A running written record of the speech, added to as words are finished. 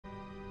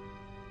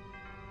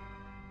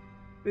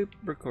Boop,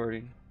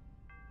 recording.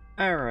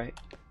 Alright.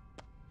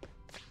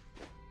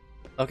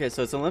 Okay,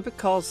 so it's Olympic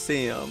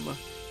Coliseum. And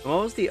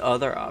what was the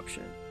other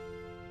option?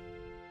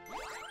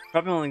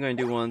 Probably only going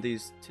to do one of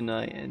these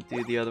tonight and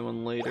do the other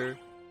one later.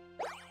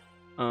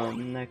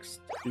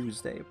 Next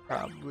Tuesday,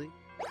 probably.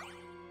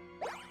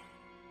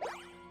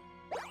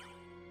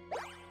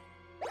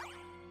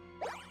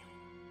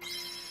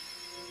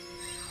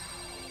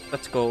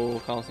 Let's go,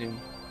 Coliseum.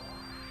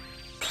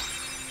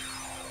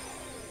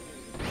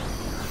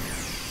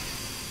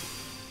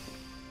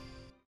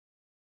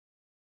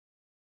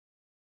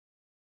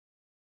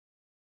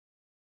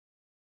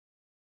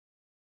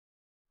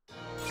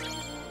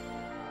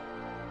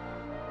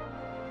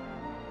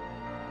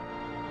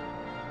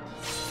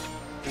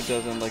 Who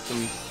doesn't like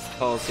some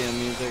Coliseum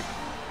music?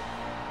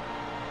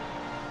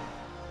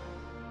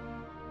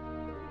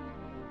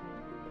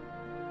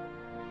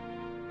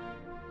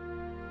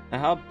 Now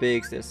how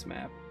big's this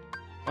map?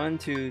 1,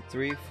 2,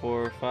 3,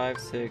 4, 5,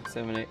 6,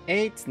 7,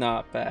 8. 8's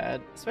not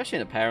bad, especially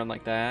in a pattern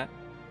like that.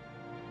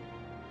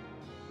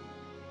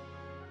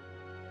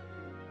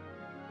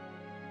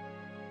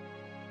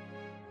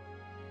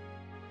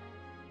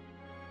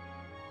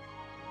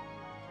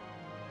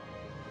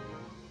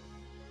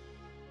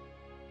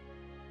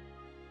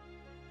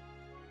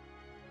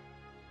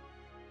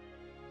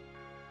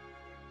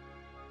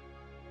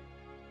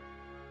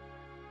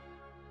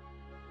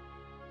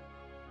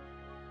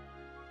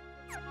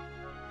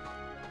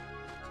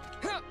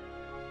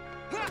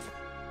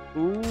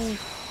 Ooh.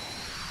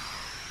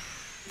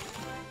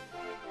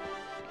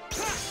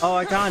 Oh,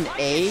 I got an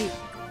 8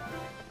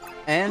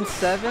 and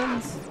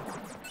 7s?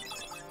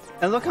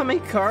 And look how many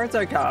cards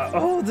I got.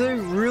 Oh, they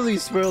really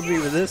spoiled me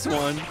with this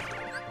one.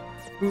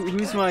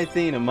 Who's my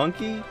thing? A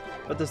monkey?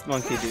 What does the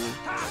monkey do?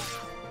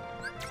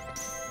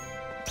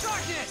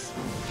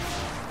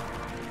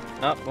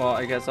 Oh, well,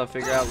 I guess I'll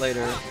figure out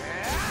later.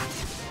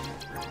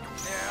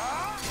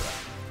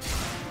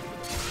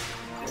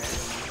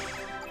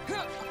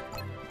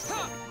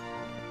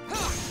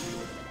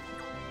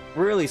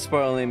 Really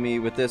spoiling me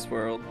with this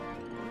world.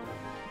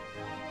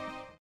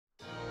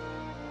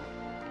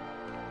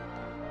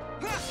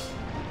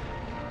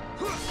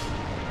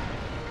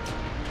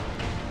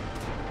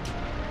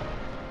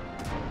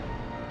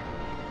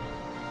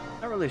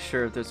 Not really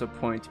sure if there's a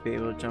point to be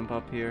able to jump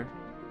up here.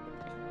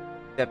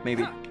 Except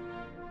maybe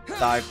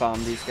dive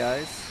bomb these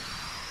guys.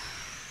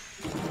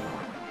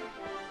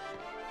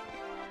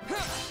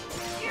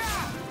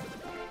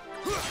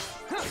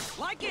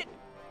 Like it.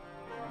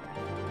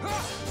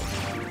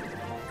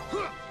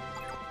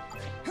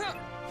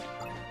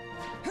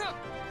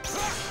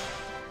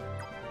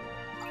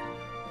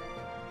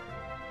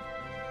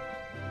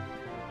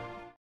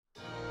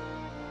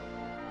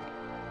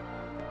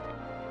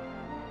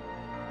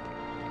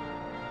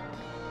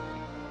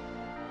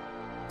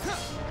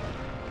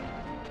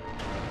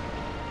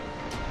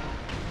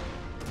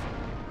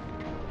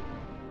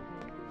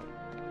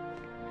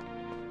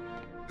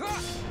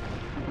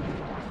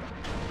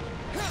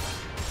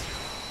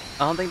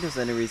 I don't think there's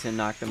any reason to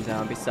knock them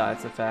down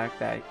besides the fact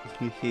that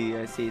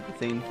I see the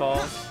thing fall.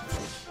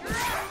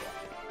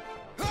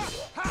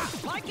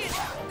 Like it.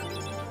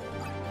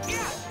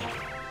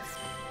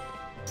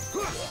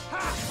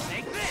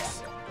 Take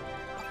this.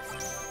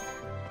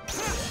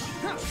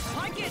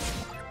 Like it.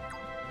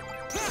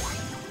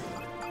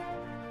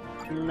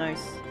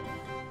 Nice.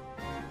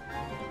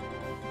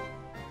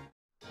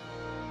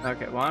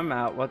 Okay, well I'm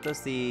out. What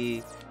does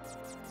the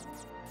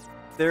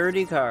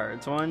 30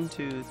 cards? 1,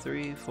 2,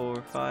 3, 4,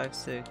 5,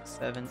 6,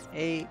 7,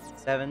 8,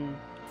 7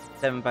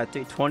 by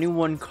 3.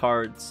 21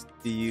 cards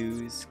to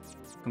use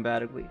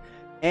combatively.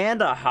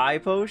 And a high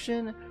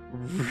potion?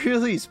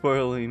 Really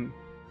spoiling.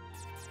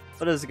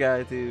 What does the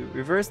guy do?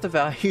 Reverse the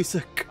values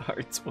of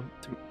cards 1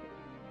 through.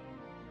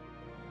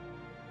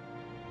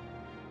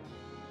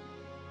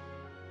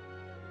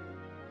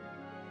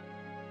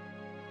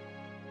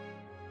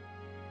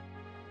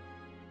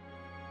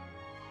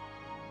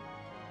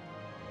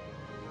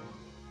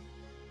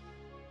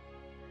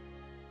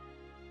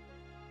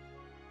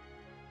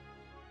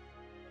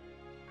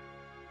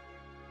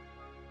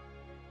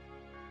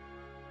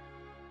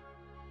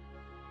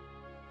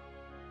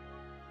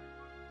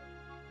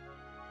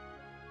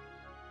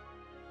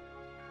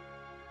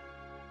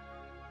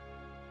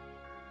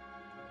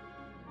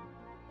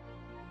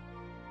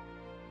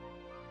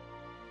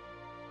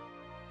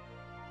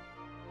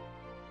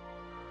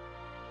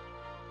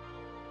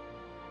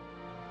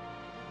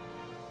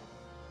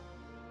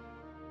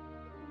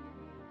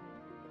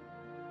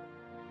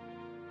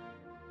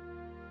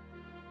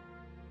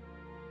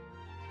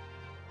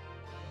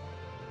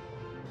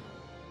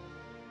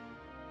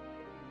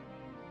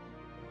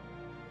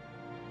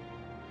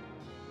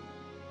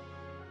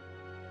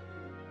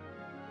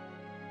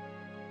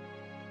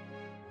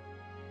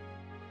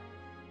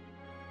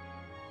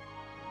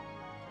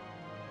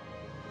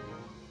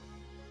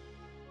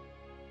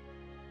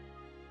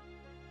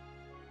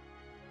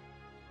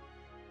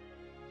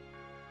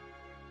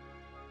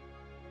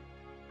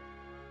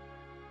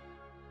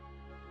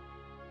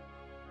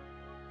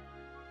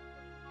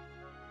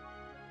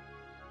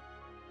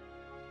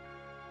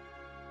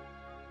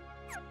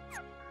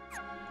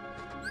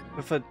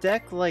 With a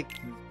deck like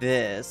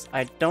this,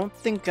 I don't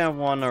think I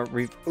want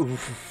to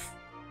oof.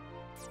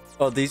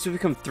 Oh, these would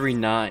become 3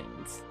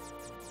 9s.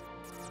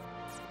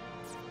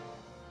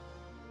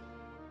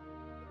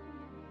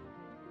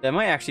 That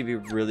might actually be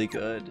really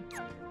good.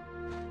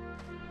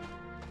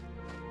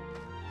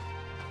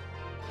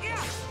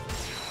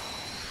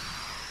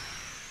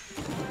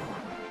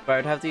 But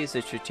I'd have to use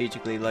it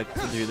strategically, like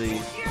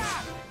really.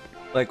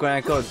 Like when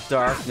I go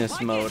darkness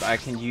mode, I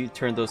can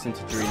turn those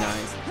into 3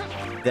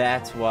 9s.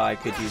 That's why I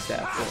could use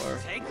that for.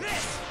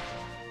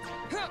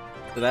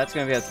 So that's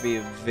gonna have to be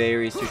a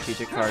very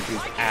strategic card to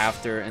use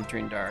after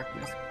entering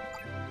darkness.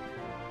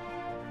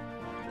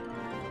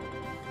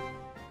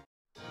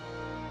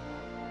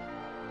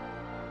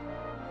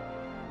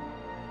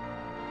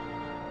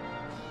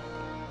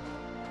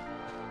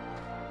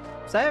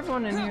 Is that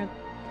everyone in here?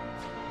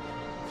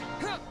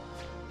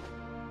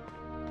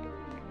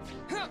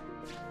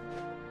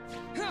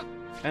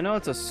 I know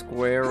it's a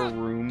square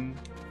room,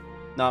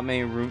 not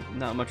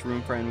much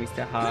room for enemies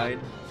to hide,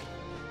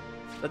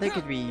 but they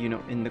could be, you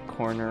know, in the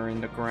corner, in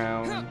the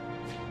ground.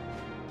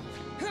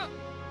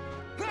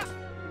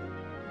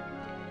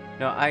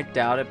 No, I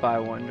doubt it, but I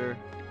wonder.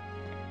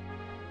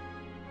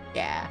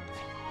 Yeah.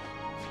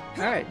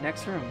 All right,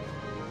 next room.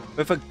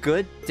 With a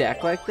good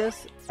deck like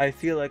this, I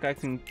feel like I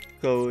can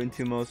go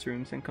into most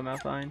rooms and come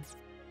out fine.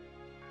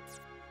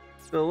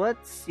 So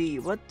let's see,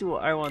 what do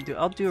I want to do?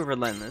 I'll do a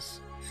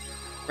Relentless.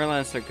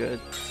 Relentless are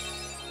good.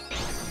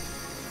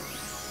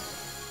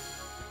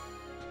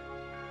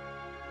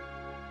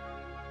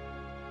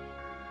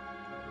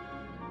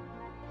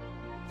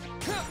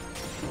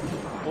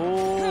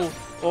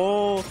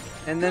 Oh,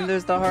 and then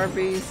there's the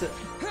harpies.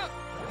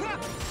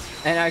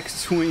 And I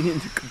swing in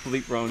the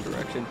complete wrong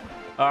direction.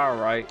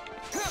 Alright.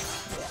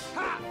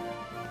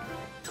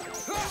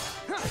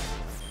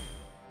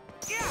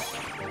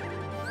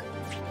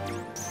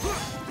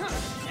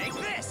 Take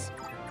this.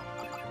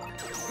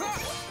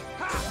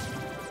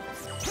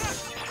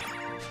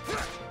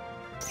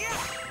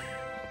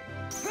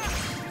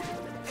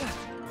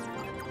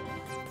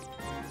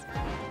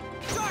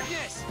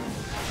 Darkness.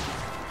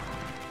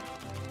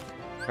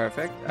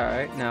 Perfect.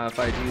 Alright, now if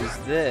I use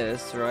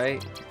this,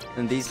 right,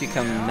 then these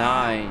become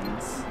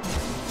 9s.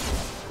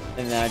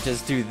 And then I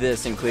just do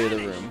this and clear the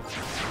room.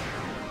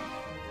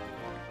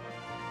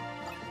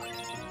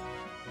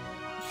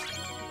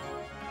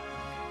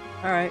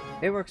 Alright,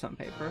 it works on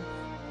paper.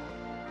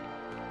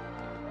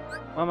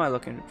 What am I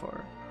looking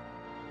for?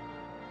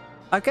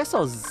 I guess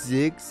I'll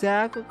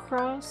zigzag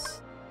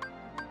across?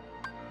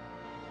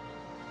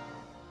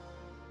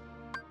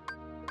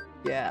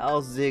 Yeah,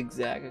 I'll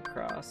zigzag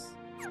across.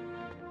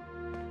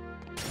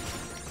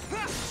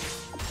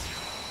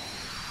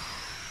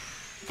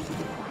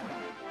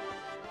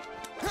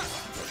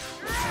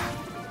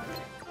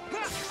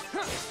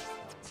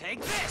 Take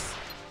this.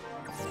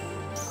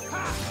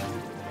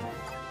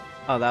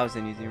 Oh, that was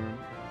an easy room.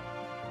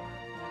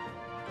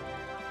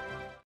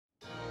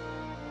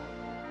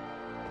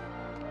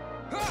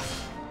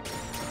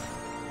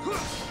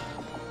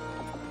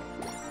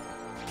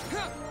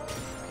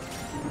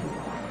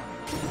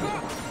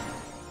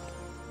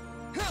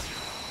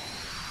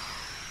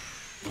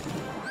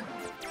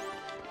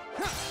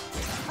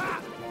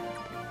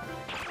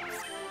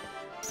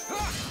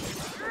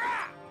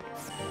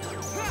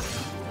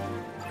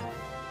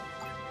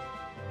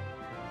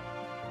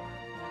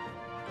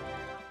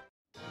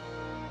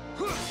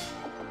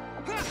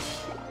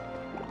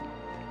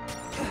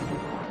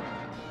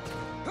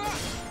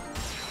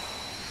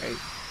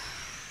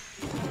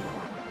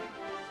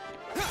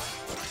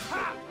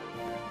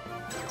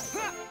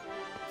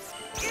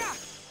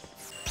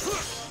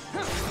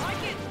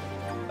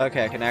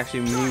 Okay, I can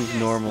actually move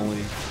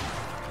normally.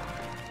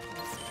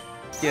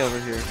 Get over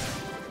here.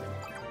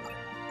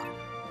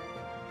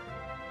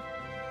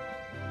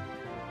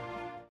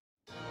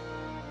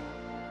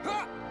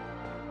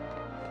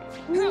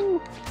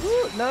 Woo!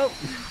 Woo! Nope!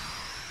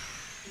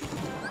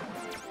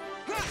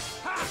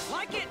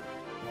 Like it.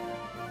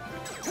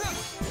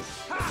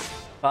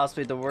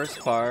 Possibly the worst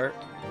part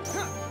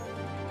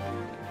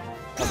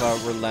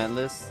about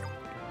Relentless,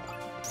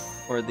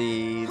 or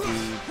the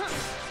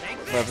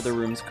whatever the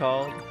room's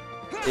called,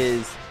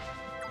 is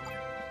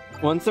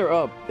once they're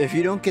up, if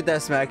you don't get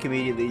that smack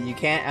immediately, you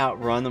can't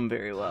outrun them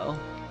very well.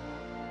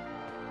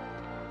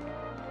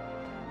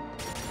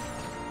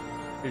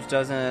 Which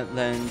doesn't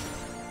lend...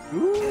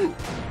 Ooh!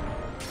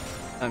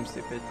 I'm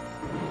stupid.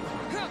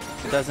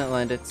 It doesn't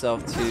lend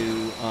itself to,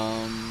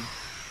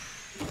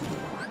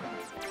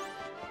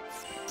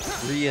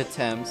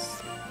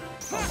 reattempts.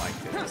 Oh my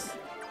goodness.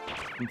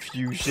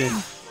 Confusion.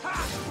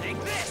 Take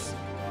this.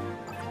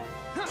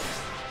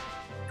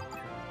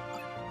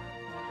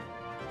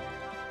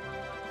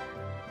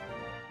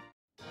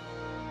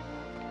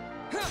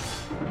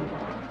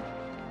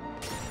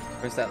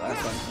 Where's that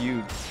last one?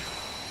 Huge.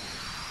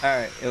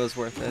 Alright, it was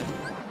worth it.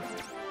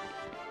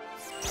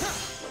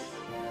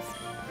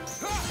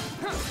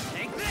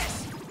 Take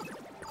this.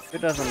 Who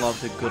doesn't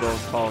love the good old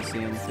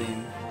Coliseum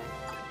scene?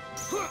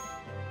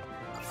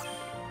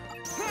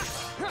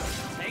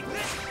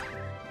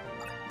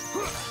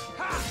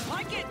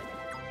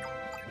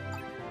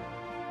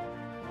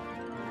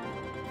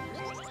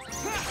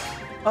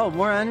 Oh,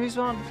 more enemies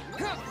spawn?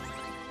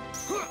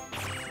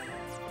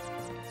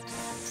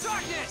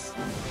 Darkness!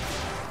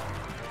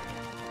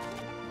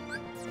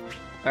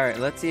 Alright,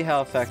 let's see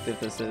how effective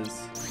this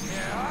is.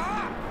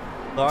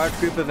 Large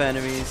group of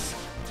enemies.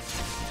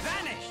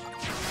 Vanish!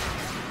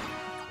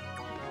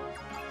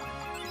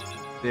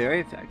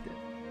 Very effective.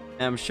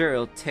 And I'm sure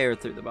it'll tear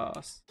through the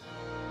boss.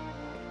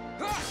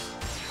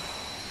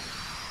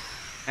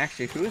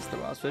 Actually, who is the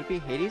boss? Would it be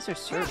Hades or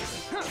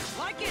Cerberus?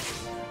 Like it!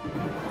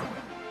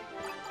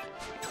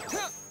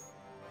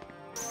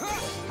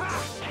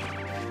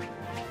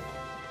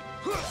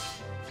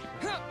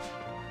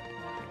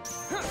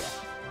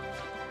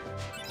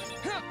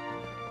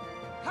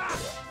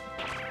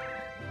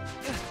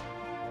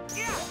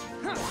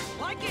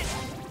 Like it!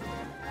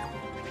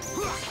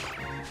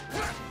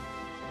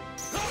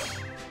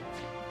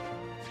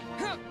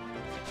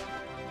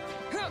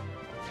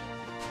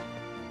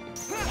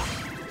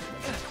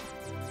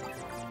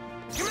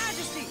 Your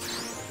Majesty!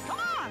 Come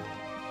on!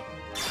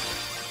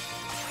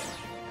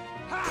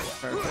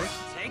 Perfect.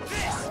 Take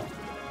this!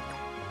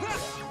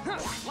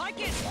 Like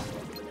it!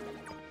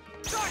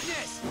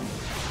 Darkness!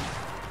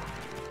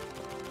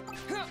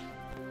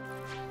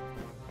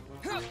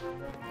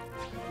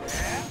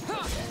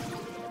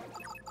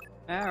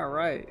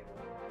 Alright.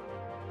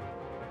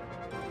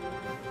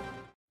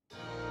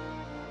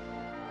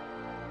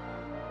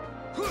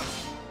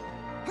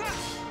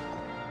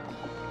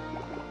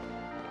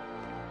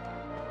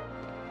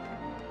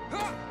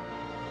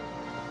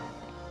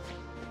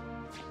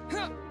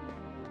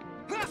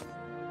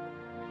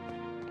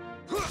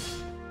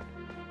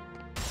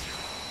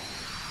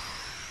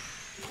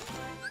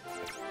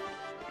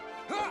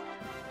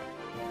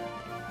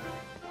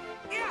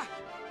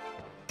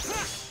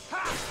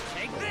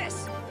 Take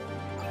this!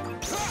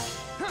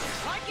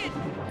 Like it!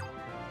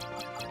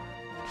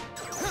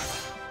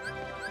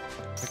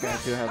 Okay, I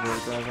do have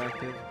overdrive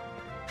active.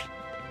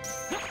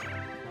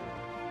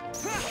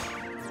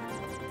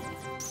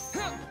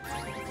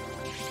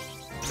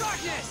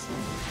 Darkness!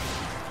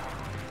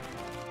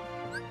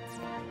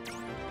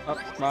 Oh,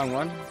 wrong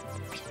one.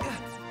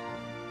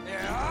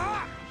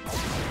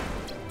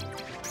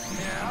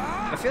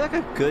 I feel like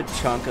a good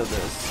chunk of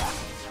this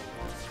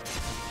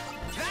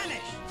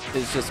Vanish!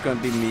 is just going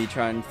to be me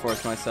trying to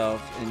force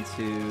myself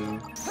into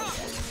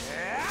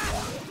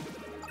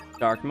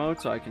dark mode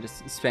so I can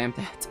just spam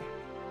that.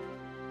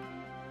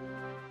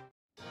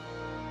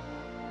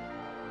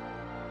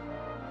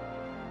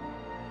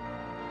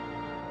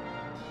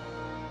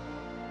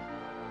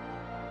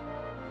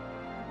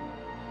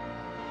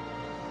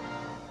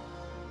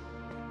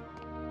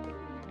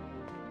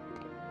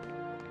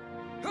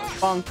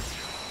 Bonk.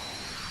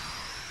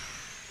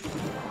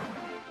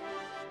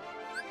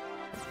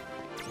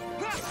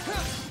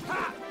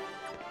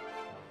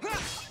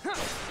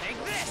 Take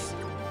this!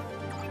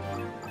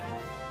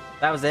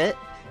 That was it?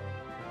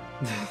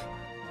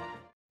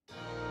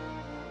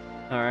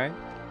 Alright.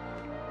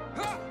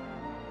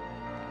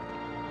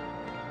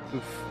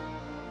 Oof.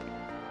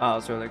 Oh, I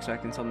was really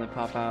expecting something to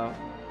pop out.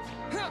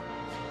 Did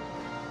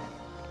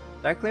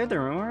I clear the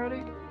room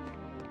already?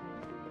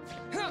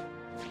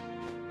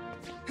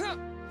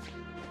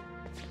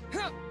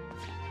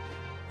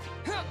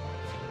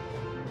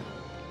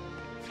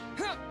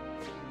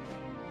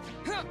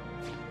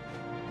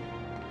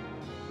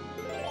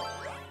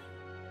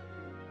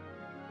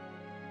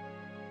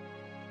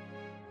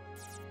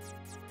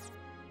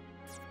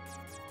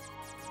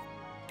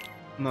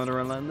 Not a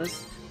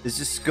relentless? Is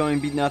just going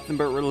to be nothing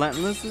but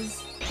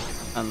relentlesses?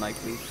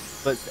 Unlikely.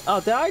 But, oh,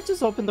 did I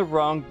just open the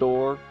wrong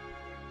door?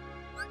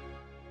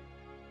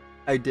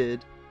 I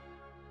did.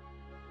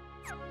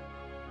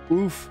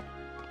 Oof.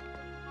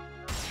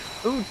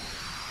 Ooh.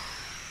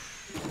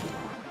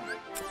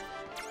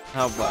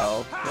 Oh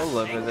well, we'll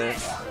live with it.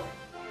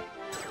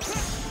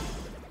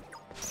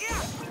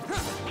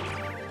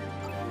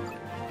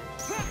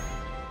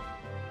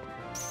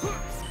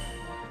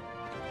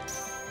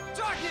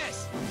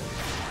 Darkness!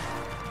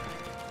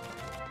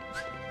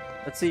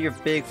 Let's see your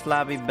big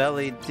flabby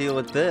belly deal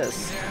with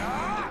this.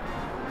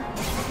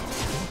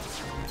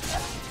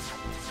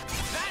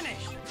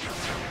 Vanish!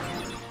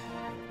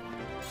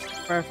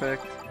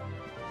 Perfect.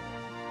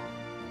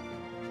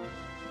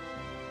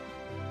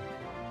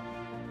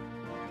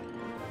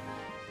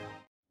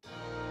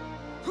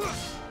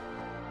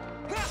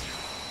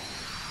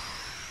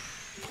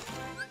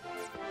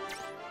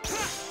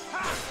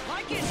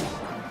 Like it!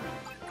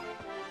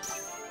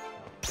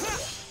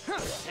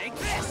 Take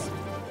this!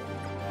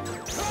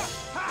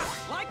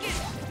 Like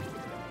it!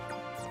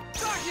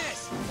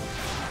 Darkness!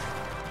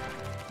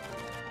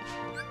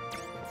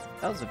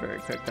 That was a very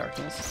quick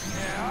darkness.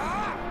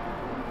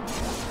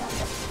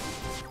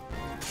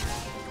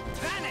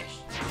 Vanish!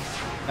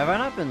 Have I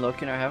not been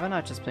looking, or have I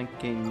not just been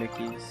getting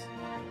Mickeys?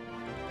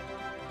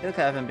 I feel like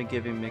I haven't been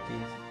giving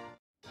Mickeys.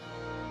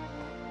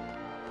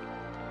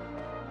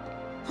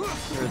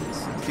 Or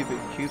this stupid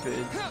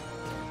Cupid.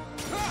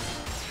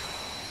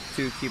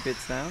 2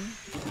 Cupids down.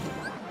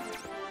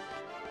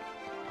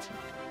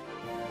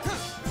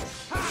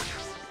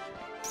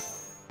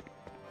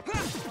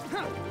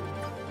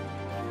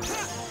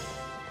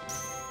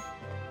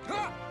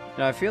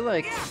 Now I feel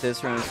like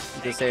this room,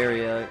 this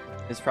area,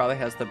 probably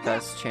has the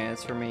best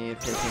chance for me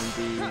of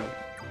hitting the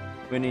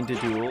winning the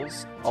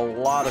duels. A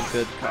lot of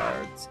good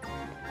cards.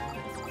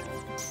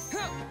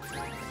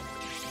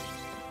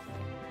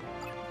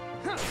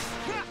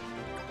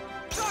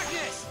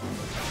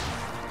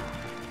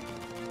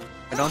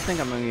 I don't think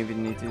I'm gonna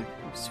even need to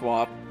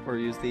swap or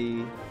use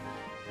the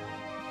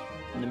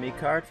enemy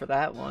card for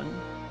that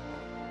one.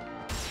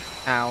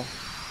 Ow.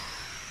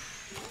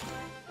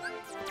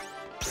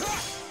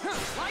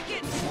 Like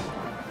it.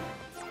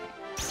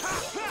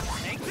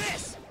 Take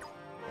this.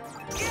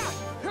 Yeah.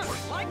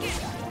 Like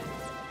it.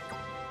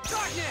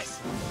 Darkness.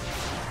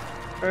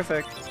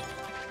 Perfect.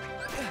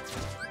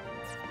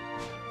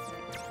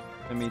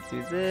 Let me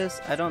do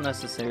this. I don't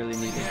necessarily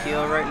need to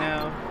heal right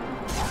now.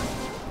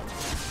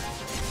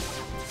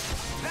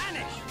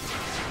 Vanish.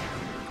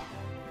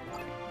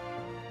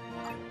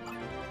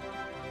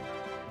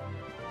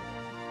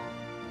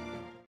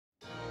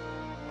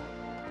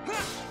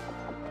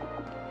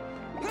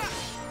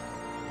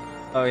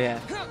 Oh yeah.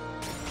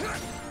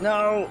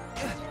 No!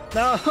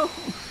 No!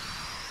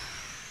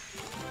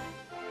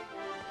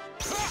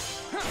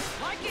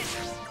 Like it.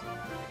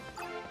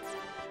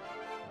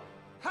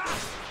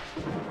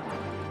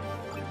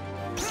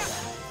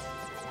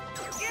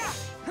 Yeah.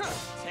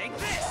 Take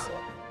this.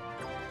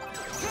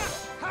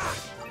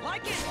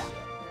 Like it.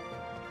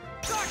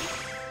 Darkness.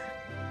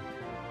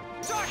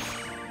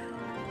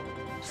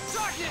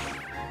 Darkness.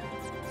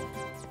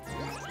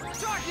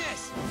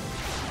 Darkness.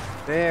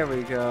 There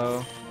we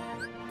go.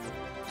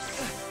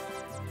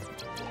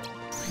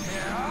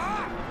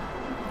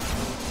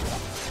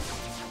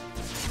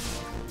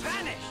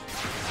 Vanish.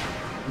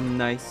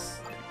 Nice.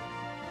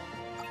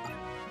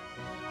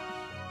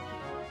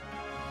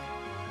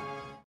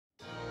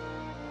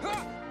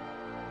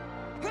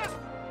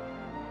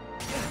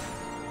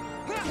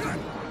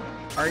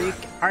 Are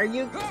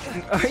you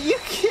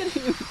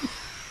kidding me?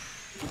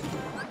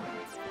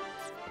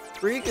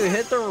 Riku,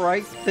 hit the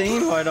right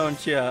thing, why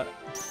don't you? At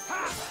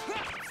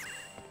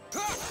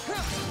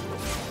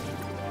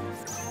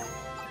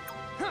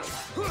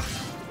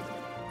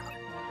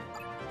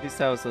least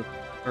that was a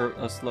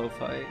slow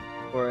fight,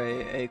 or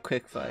a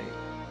quick fight.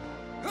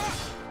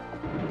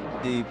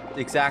 The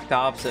exact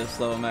opposite of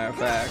slow, matter of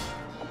fact.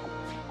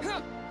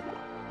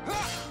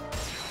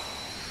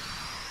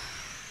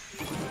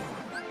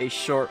 A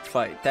short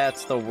fight,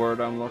 that's the word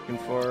I'm looking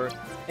for.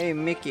 Hey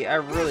Mickey, I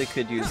really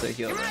could use a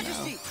heal right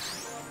now.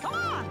 Come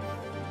on.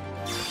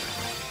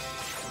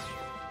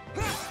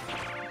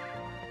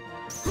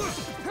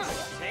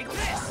 Take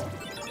this.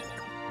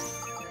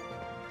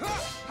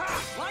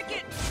 Like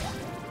it.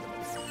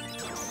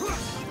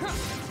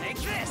 Take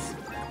this.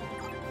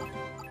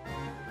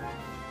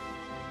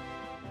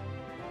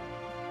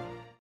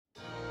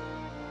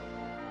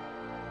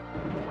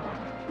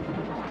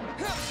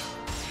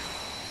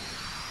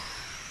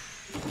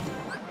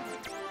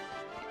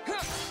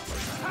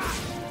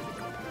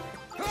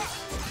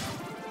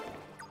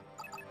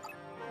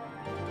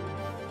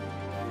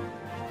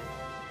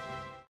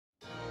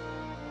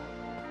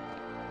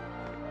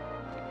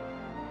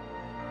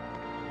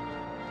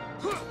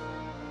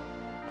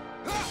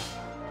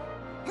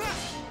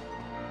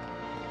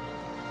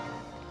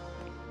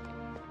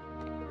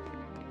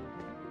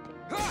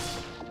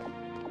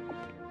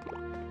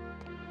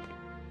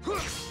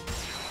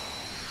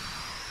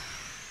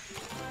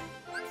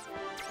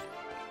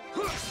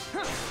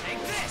 Take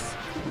this.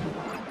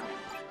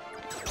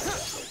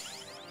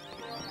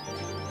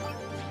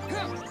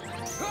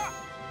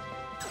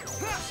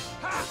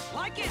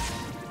 Like it.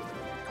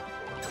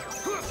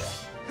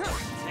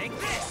 Take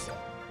this.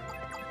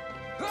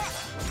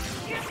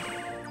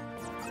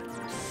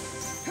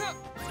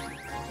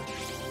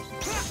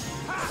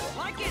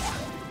 Like it.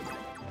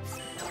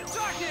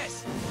 Darkness.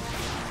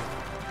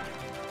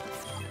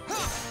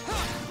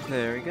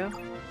 There we go.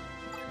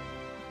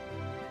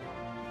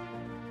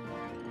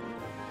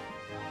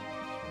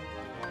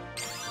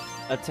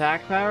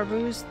 Attack power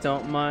boost?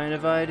 Don't mind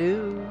if I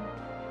do.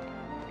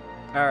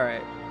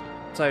 Alright.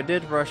 So I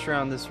did rush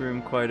around this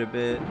room quite a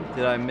bit.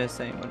 Did I miss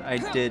anyone? I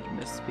did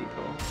miss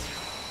people.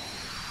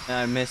 And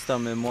I missed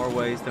them in more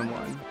ways than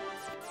one.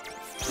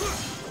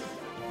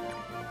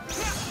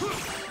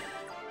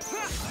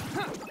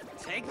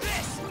 Take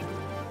this.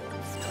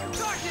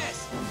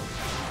 Darkness.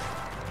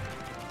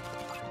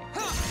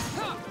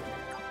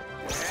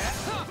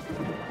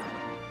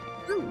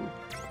 Ooh.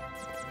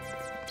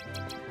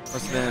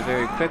 Must have been a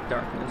very quick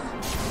darkness.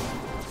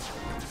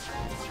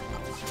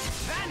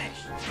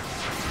 Vanish.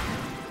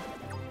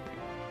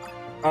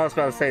 I was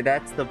about to say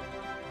that's the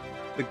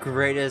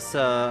greatest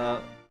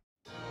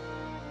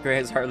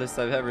greatest Heartless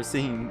I've ever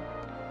seen.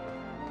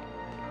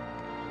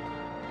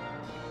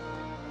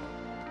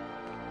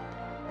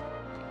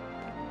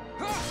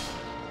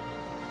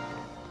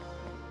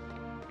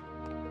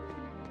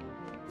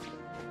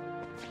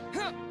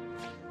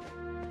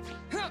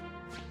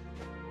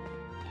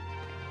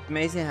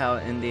 Amazing how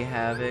in the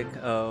havoc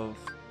of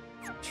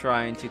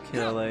trying to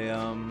kill a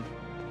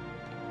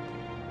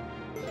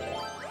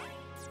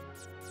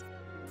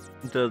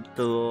the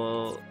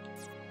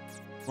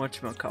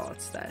whatchamacallit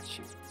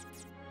statue.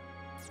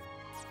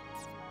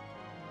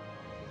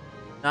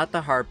 Not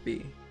the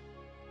harpy.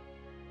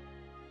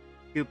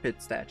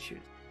 Cupid statues.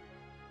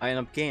 I end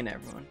up gaining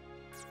everyone.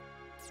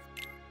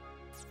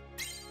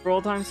 For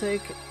old time's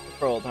sake?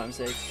 For old time's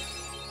sake.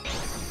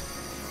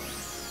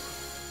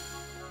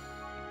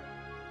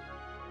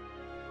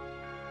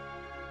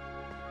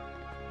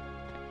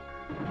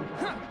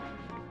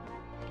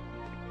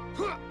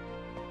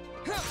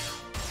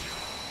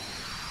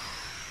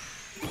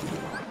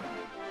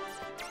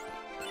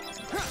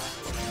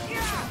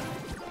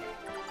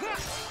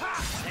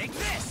 Take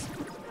this!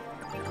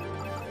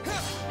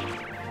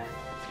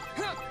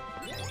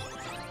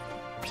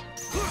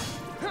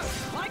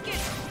 Like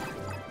it!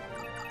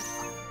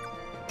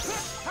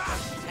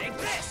 Take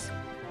this!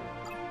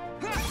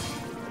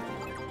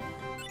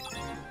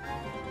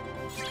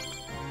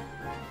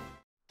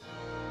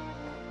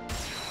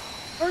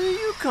 Where do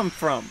you come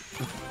from?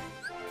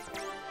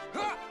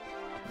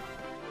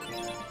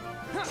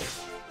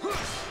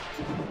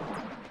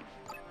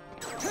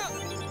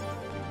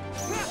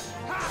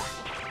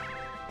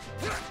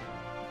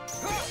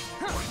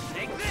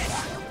 Take this!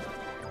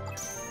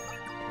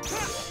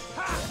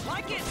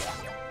 Like it!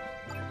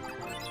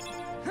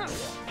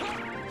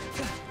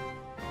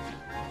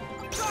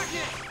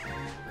 Darkness!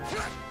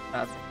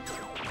 That's...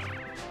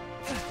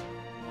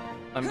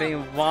 I'm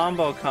being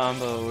wombo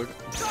comboed.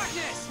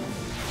 Darkness!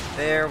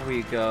 There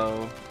we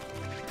go.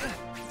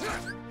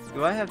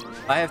 Do I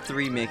have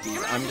 3 Mickey.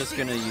 I'm just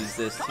gonna use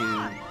this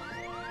to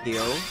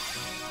heal.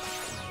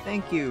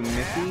 Thank you,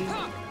 Mickey.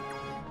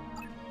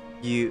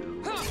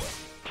 You.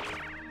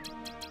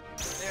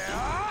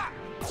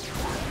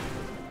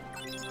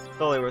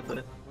 Totally worth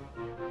it.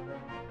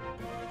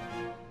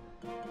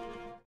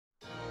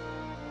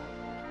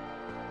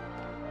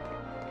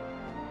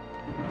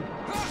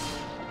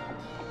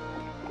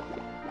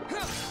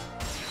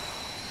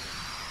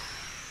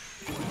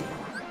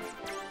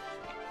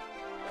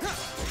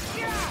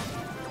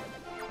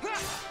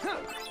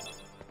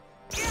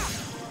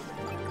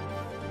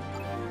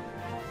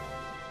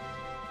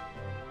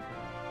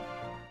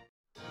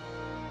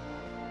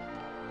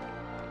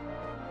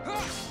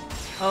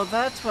 Oh,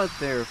 that's what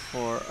they're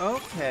for.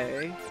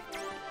 Okay.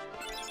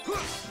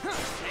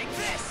 Take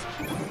this!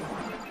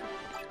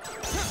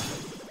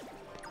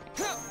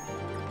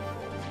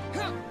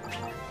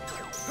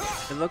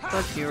 It looked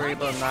like you were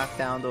able to knock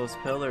down those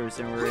pillars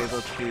and were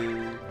able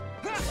to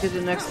get to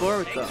the next floor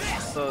with them.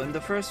 So in the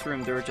first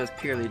room they were just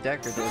purely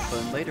decorative, but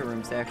in later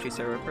rooms they actually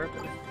serve a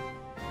purpose.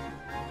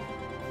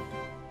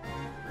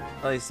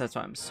 At least that's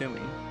what I'm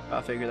assuming.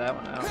 I'll figure that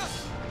one out.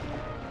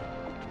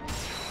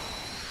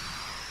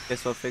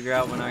 Guess we'll figure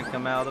out when I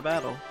come out of the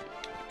battle.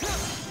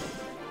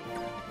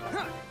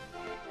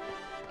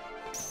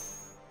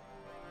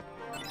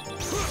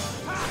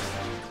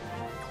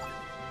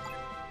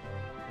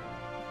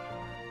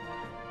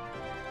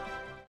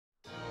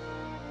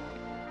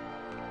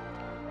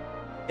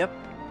 Yep.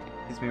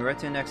 Leads me right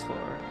to the next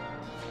floor.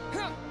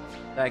 Did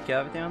I get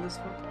everything on this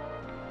floor?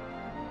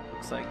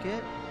 Looks like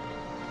it.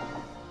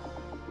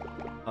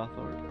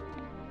 Hawthorne.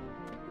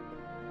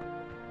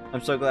 I'm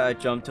so glad I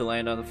jumped to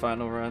land on the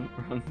final run.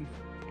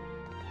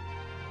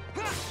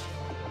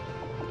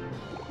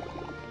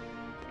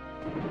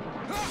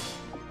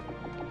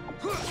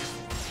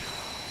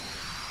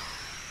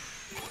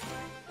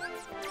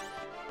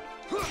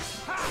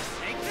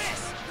 Take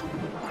this!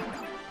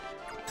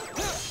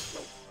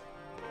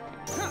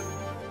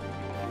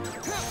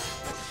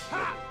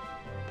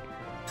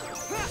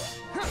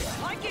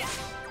 Like it!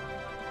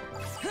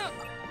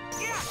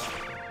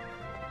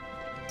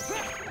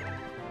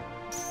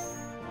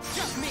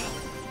 Just me!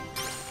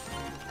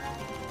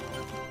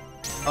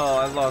 Oh,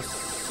 I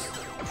lost.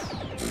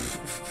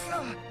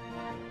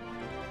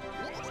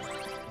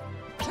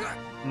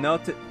 No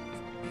to.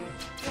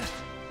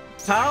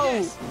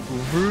 How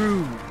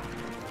rude!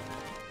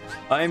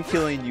 I am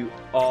killing you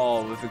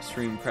all with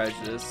extreme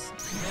prejudice.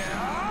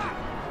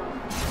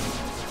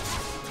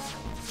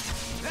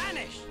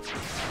 Vanish!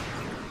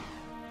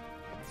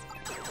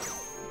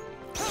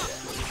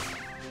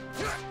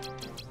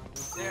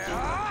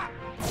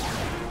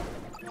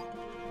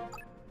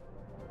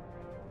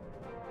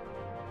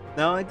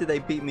 Not only did they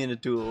beat me in a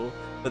duel,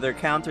 but their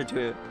counter to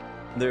it,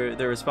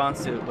 their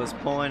response to it was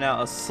pulling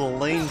out a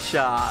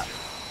slingshot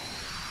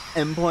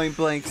and point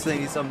blank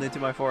slinging something to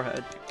my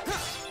forehead.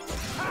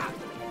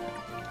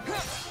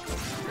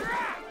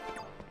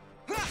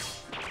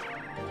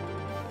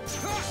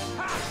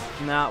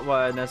 Not what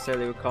I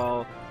necessarily would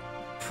call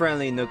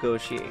friendly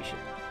negotiation.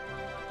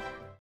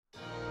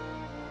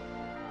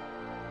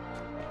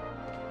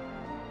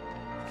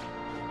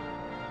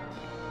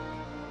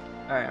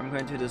 Alright, I'm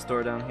going to this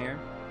door down here.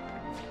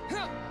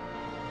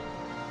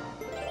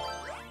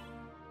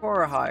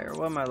 Or higher.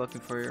 What am I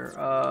looking for here?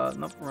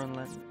 Nope, run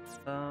lens.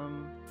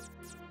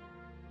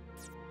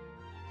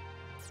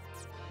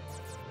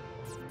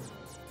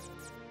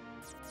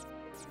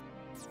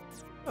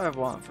 What do I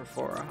want for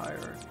 4 or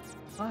higher?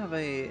 I have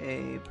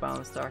a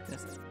balanced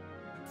darkness.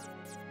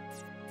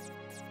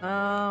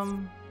 I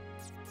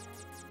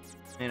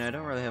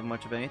don't really have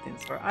much of anything.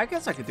 So I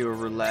guess I could do a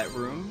roulette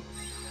room.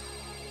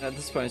 At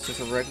this point, it's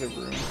just a regular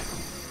room.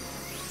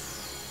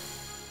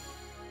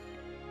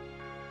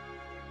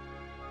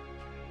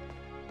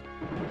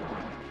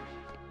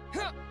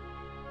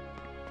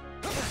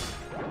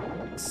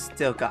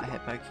 Still got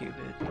hit by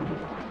Cupid.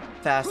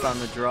 Fast on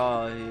the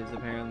draw, he is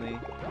apparently.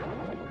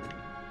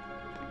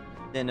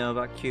 Didn't know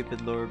about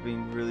Cupid Lord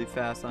being really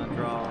fast on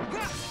draw.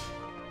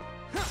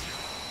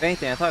 If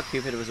anything, I thought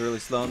Cupid was really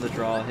slow on the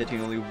draw,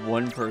 hitting only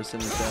one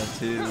person instead of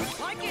two.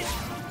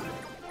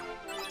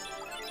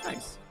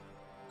 Nice.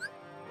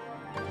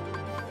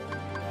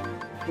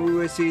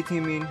 Ooh, I see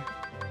teaming.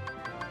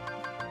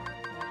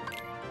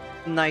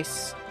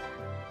 Nice.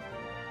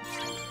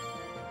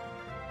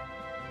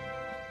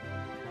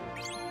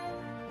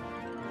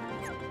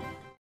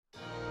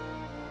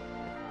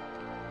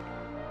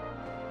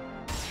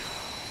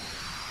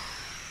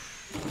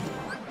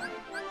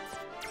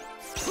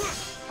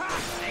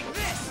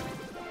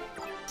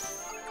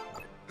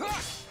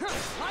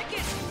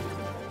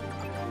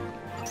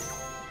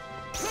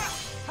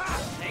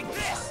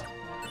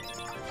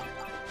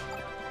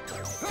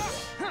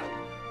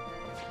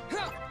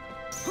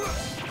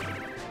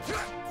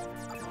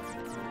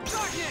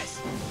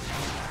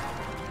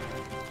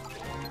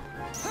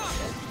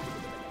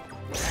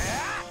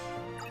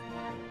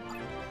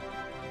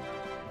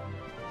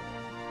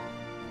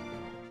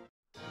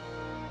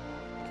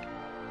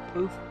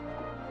 Oof.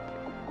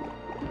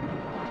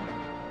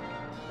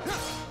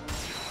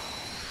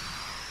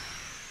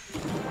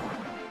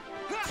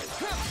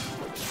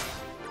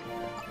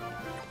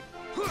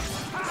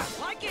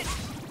 Like it.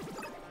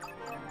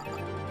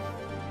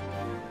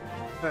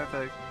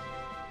 Perfect.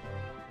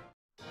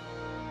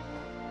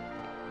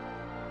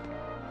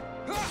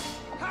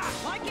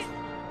 Like it.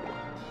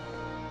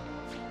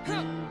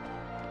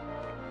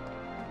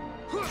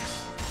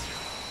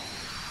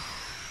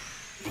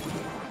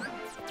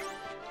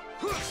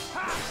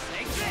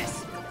 Take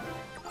this.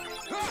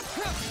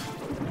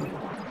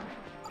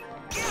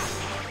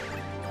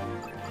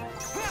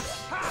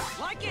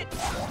 Like it.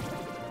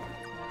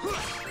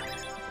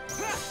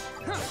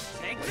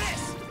 Take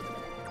this.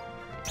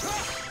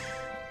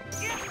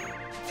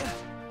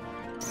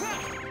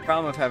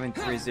 Problem with having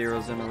 3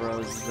 zeros in a row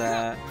is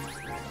that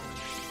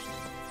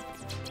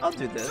I'll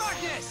do this.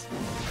 Darkness.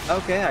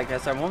 Okay, I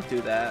guess I won't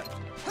do that.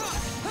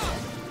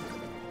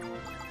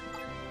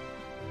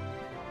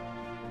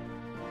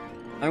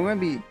 I'm gonna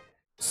be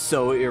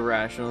so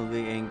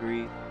irrationally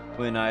angry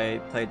when I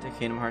play the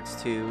Kingdom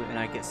Hearts 2 and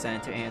I get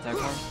sent to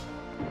anti-form.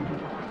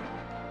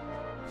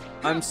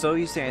 I'm so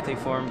used to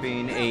anti-form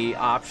being a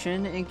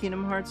option in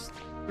Kingdom Hearts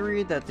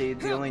 3 that the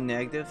only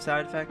negative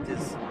side effect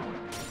is...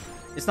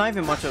 It's not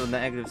even much of a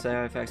negative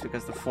side effect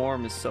because the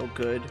form is so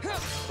good,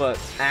 but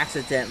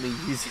accidentally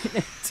using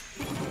it.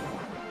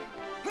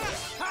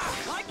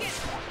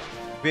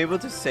 Be able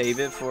to save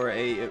it for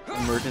a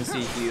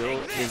emergency heal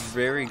is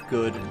very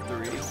good in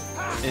 3.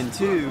 In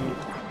 2,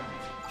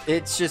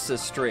 it's just a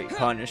straight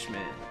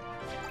punishment.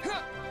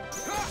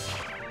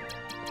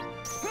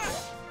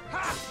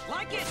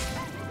 Like it.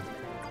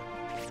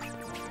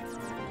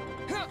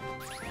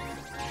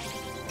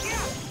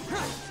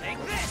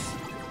 Take this.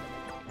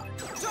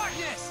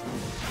 Darkness.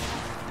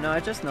 No, I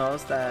just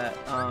noticed that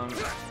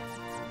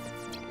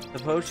the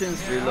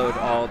potions reload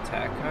all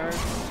attack cards.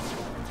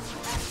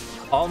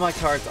 All my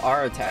cards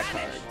are attack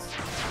cards.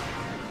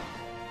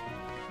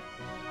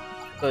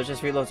 So it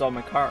just reloads all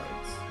my cards.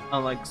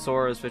 Unlike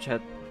Sora's, which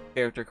had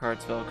character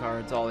cards, spell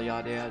cards, all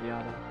yada yada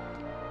yada.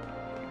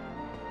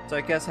 So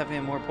I guess having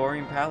a more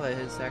boring palette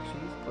is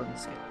actually useful in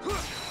this game.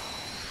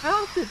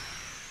 How did...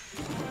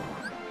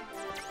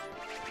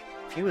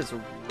 He was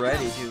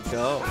ready to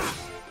go.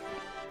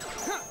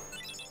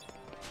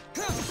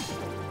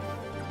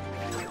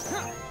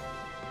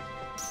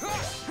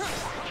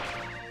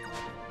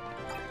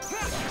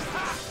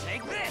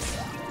 Take this.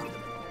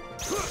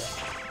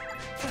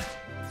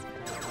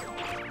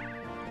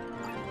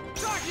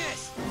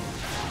 Darkness.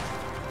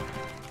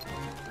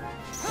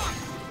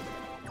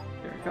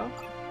 There we go.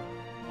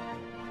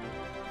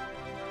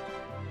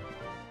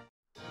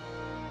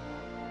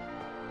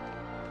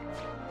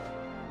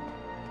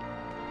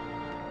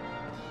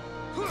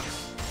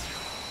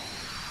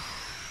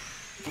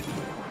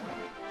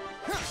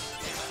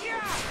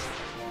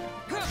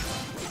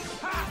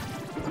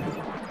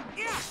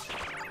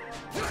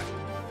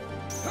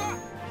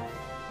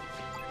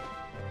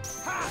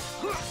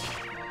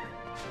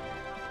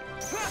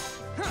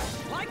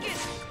 Like it.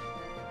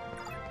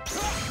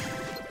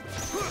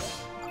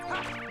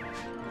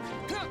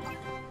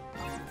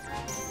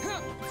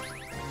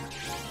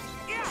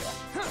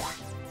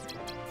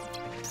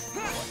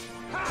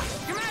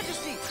 Your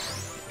Majesty,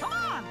 come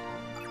on.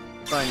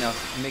 Fine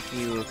enough,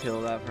 Mickey will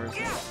kill that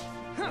person.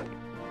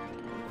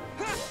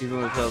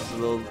 Even with those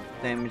little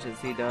damages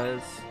he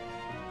does.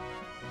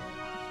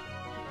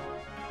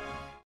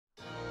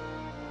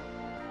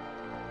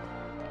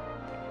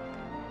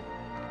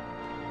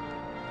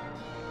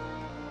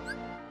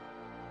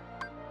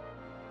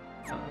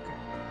 Oh, okay.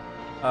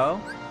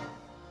 Oh?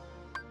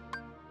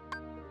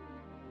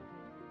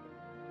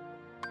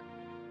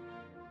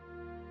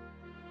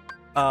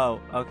 Oh,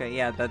 okay,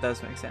 yeah, that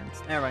does make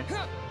sense. Never mind.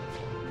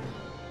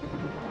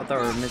 I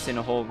thought we were missing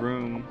a whole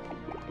room.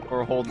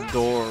 Or a whole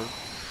door.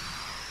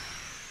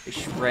 They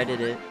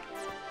shredded it.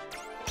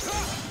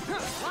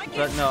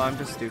 But no, I'm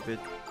just stupid.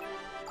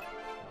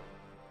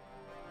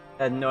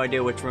 I had no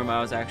idea which room I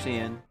was actually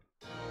in.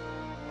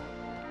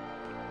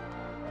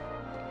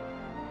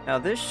 Now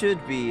this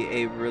should be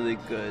a really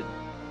good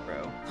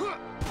throw.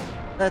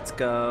 Let's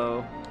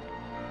go.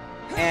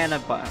 And a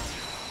butt.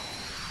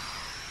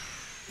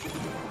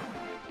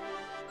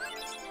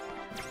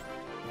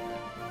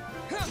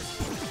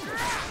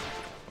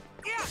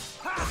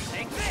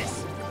 Take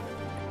this.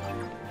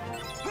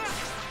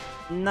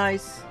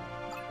 Nice.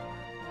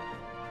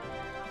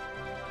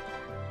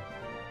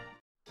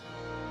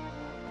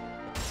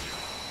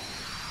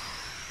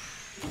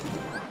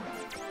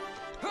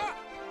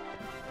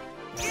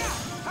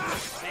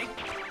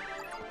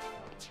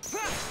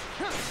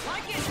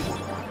 Like it.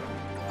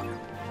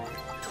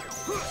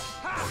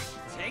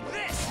 Take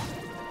this.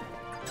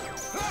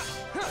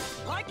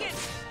 Like it.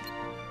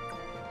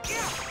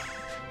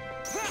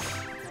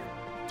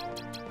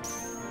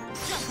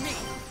 Just me.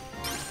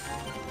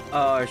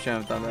 Oh, I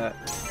shouldn't have done that.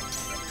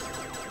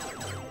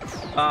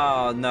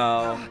 Oh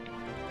no.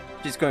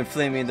 She's going to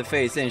flame me in the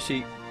face, isn't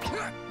she?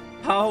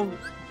 How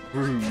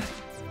rude.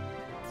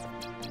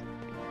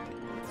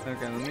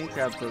 Okay, let me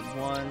grab the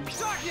one.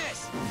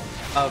 Darkness.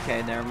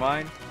 Okay, never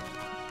mind.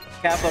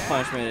 Capital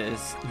punishment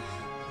is...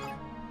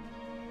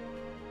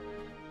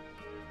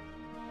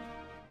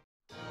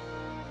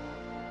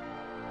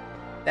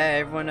 Hey,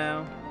 everyone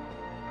now?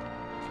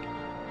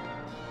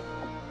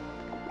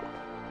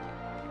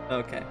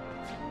 Okay.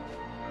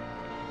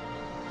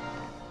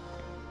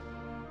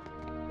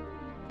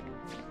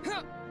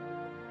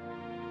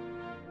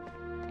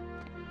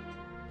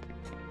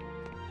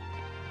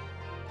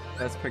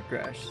 Let's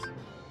progress.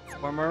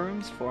 4 more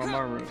rooms? 4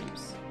 more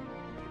rooms.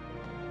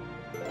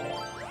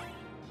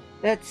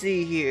 Let's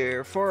see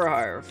here. 4 or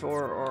higher.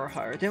 4 or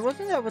higher. Then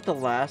wasn't that what the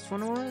last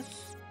one was?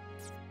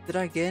 Did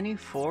I get any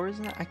 4s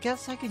in that? I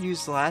guess I could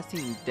use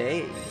lasting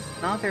days.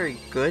 Not a very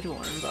good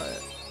one,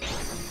 but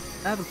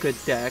I have a good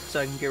deck, so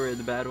I can get rid of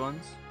the bad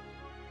ones.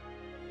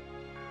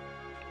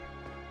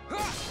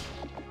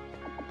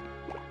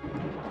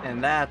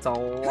 And that's a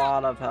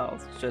lot of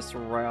health, just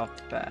right off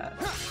the bat.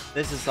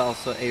 This is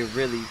also a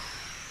really,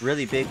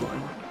 really big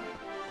one.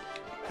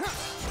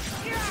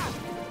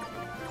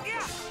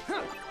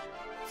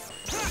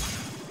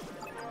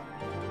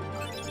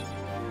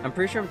 I'm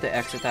pretty sure the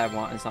exit that I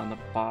want is on the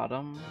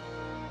bottom.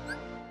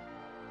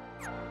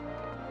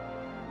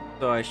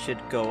 So I should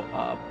go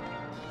up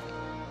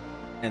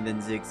and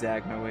then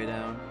zigzag my way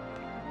down.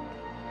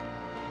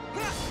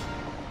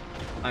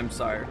 I'm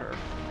sorry, her.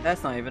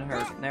 That's not even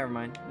her. Never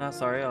mind. Not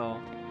sorry at all.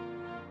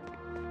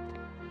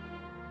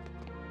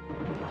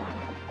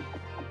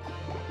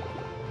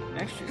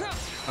 Actually,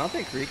 I don't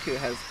think Riku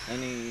has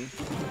any...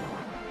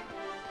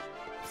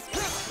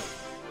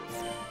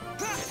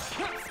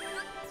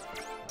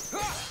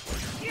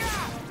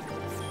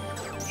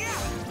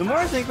 The more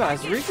I think about it,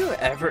 has Riku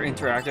ever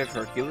interacted with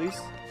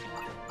Hercules?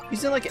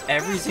 He's in like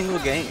every single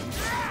game.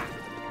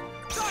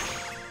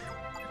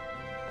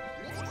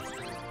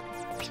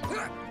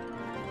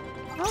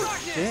 How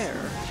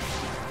dare?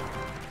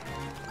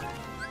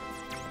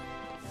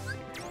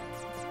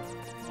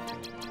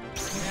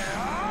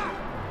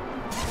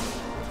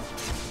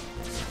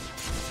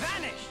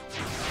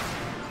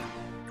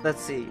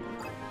 Let's see.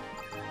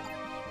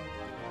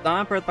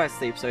 Not birth by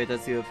sleep, so he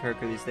does deal with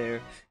Hercules there.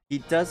 He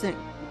doesn't...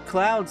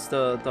 Cloud's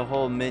the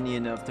whole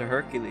minion of the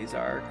Hercules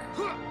arc.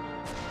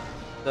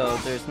 So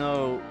there's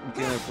no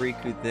dealing with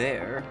Riku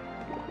there.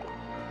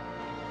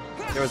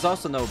 There was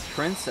also no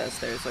princess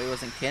there, so he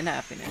wasn't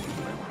kidnapping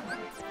anyone.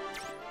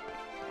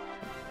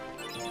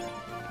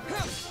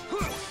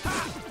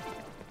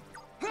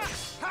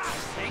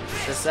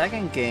 The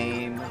second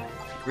game,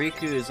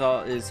 Riku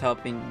is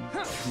helping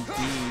D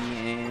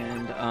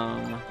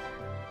and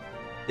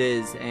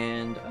Diz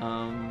and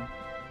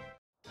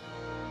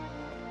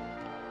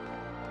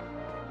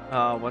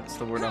what's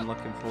the word I'm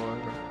looking for?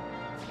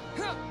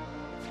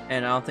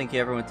 And I don't think he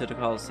ever went to the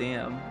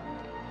Coliseum.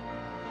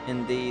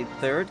 In the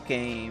third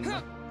game,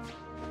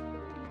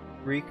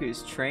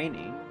 Riku's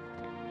training.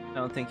 I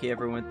don't think he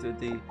ever went through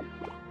the...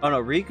 Oh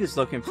no, Riku's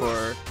looking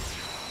for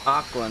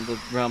Aqua in the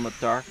Realm of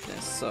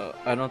Darkness, so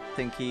I don't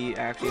think he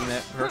actually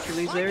met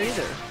Hercules there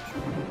either.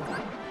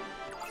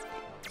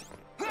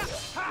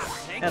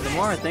 Yeah, the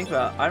more I think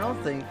about it, I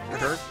don't think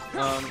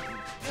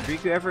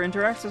Riku ever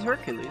interacts with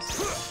Hercules.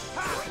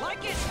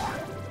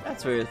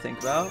 That's weird to think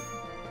about.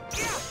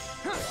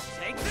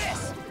 Take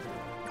this.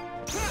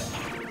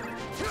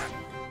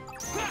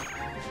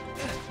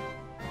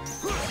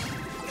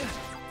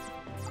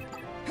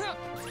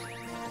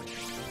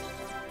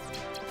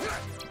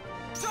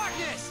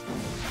 Darkness.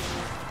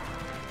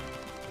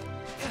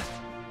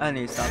 I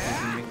need to stop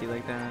using Mickey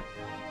like that.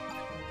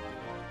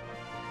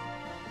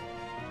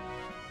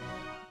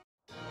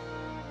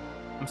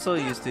 I'm so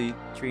used to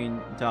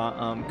treating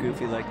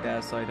Goofy like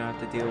that, so I don't have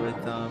to deal with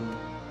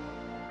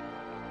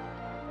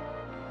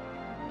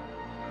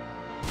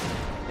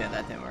yeah,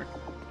 that didn't work.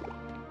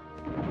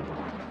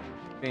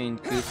 Treating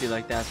Goofy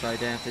like that, so I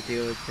didn't have to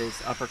deal with his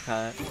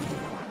uppercut.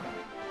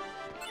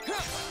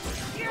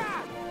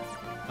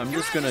 I'm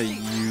just gonna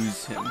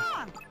use him.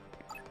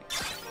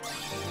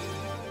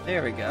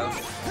 There we go.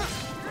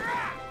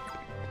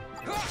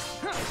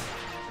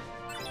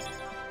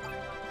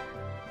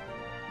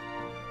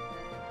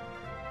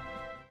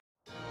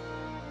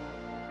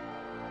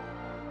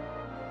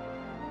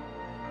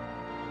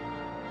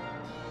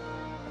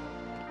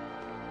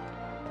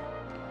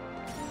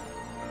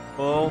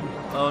 Oh,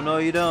 oh no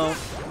you don't.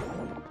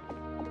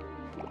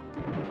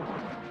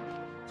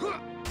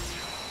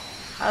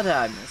 How did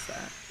I miss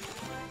that?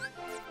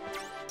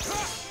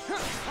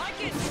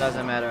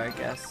 Doesn't matter, I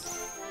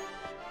guess.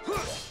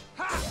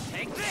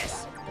 Take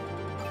this.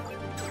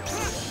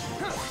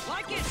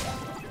 Like it.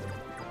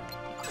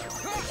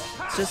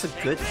 It's just a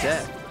good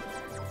deck.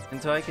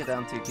 Until I get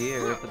down to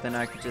gear, but then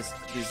I could just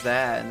use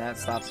that and that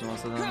stops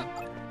most of them.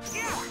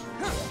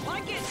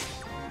 Like it.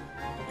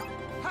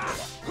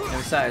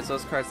 And besides,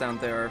 those cards down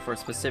there are for a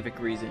specific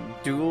reason.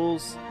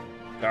 Duels,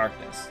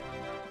 darkness.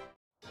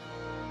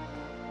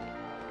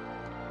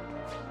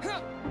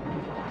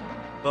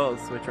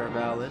 Both, which are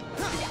valid.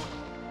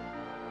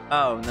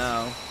 Oh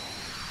no.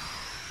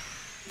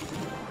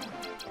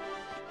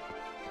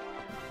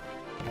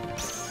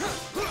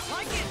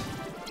 Like it.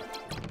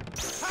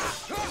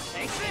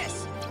 Take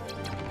this.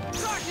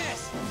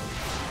 Darkness.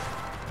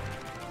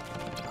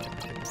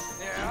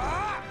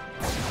 Yeah.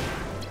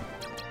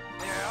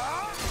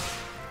 Yeah.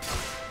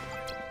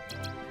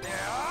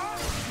 Yeah.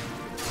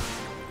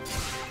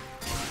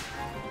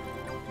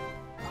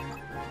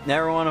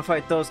 Never want to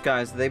fight those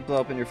guys. They blow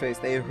up in your face.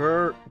 They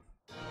hurt.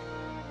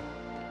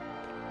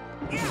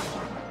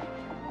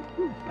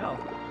 Hell.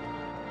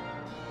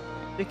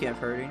 Speaking of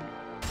hurting,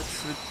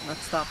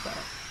 let's stop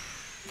that.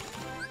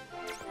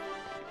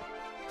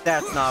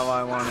 That's not what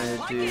I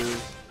wanted to do.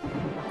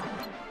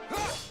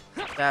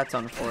 That's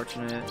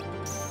unfortunate.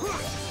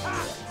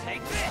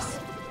 Take this.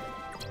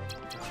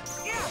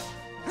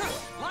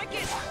 Like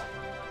it.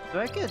 Do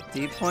I get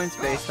D points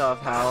based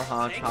off how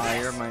much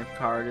higher my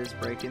card is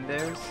breaking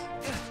theirs?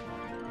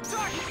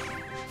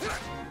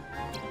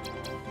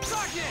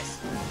 Darkness.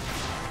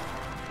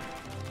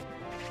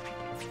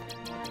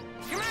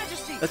 Your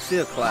Majesty. Let's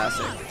do a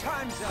classic.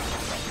 Time's up.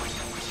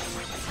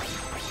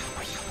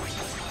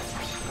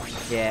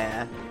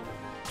 Yeah.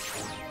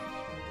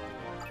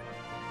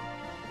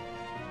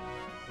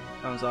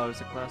 That was always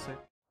a classic.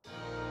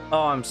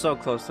 Oh, I'm so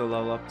close to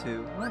level up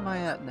too. Where am I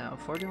at now?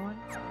 41?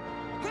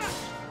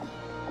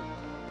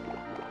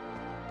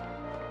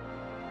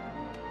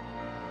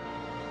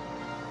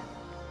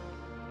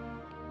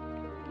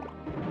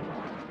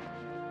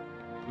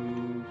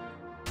 Ooh.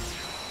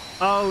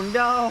 Oh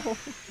no!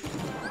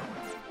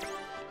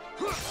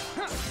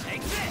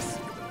 Take this.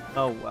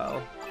 Oh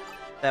well.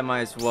 That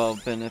might as well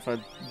have been if I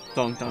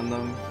dunked on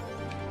them.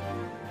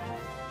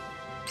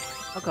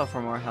 I'll go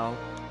for more health.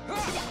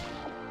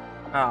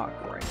 Oh,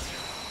 great.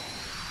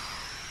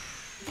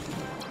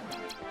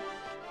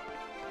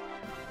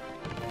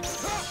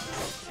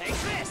 Take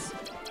this.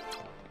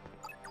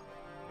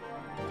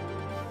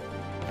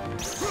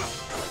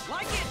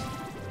 Like it.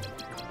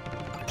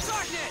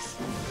 Darkness.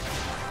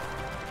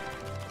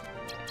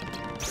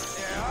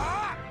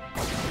 Yeah.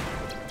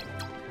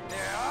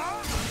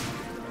 Yeah.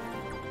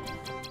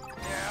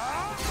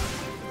 Yeah.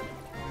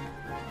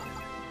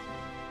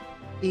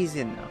 Easy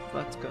enough.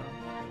 Let's go.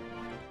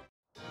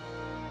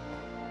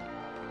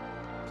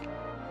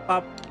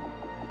 Pop.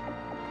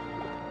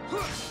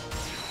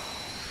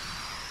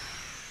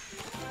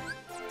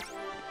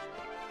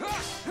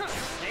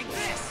 Take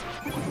this.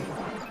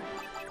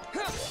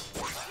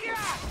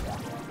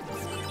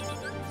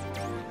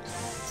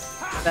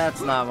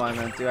 That's not what I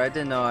meant to. I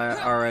didn't know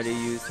I already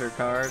used her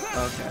card.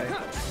 Okay.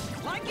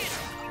 Like it.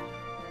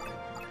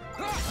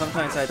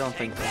 Sometimes I don't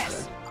think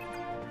that's it.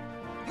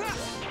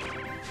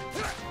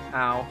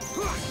 Ow.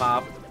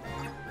 Pop.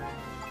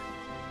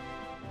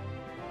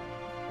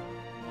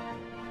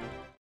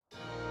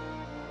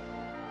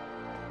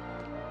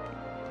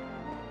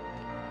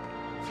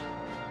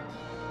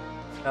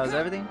 That was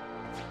everything?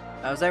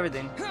 That was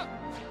everything.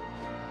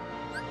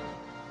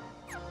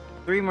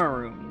 3 more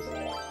rooms.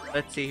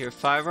 Let's see here.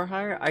 5 or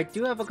higher? I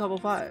do have a couple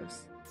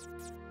 5s.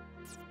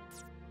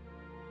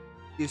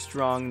 Do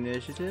strong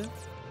initiative.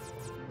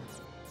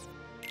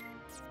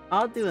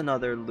 I'll do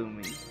another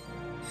looming.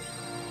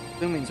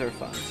 Loomings are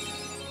fun.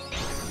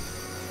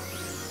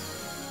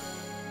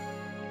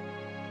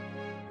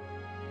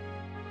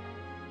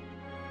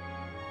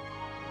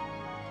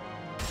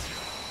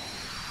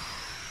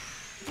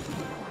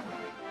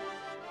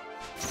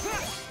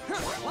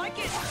 Like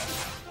it.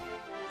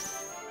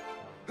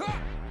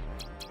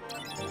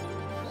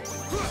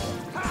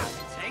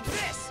 Take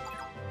this.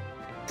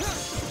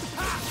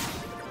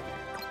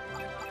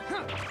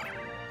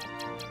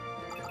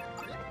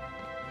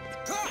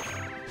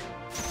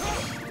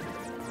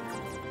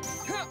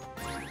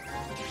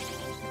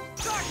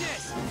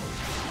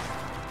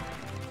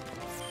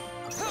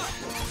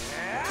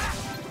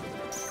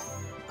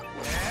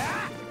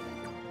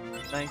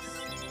 Nice.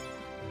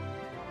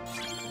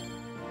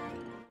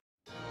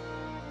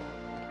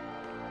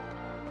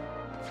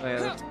 Oh yeah,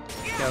 let's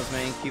kill as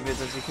many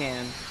cupids as you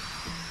can.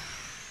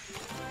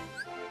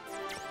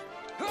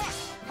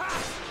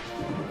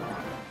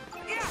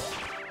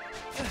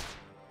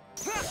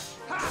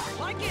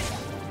 Like it.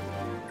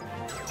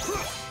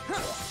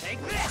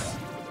 Take this.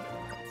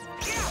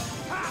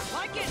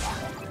 Like it.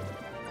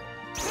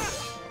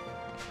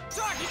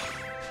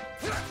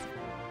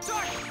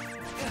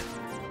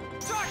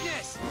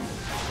 Darkness.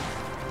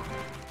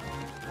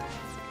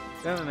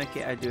 Do I have a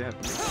Mickey? I do have a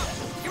Mickey.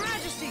 Your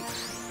Majesty.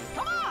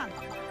 Come on.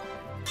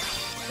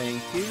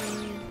 Thank you.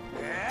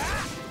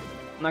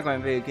 I'm not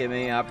going to give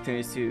me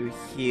opportunities to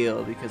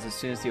heal because as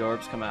soon as the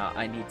orbs come out,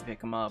 I need to pick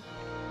them up.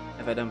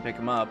 If I don't pick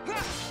them up,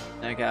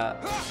 I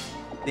got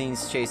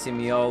things chasing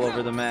me all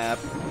over the map.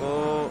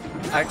 Oh,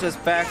 I just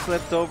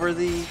backflipped over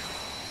the...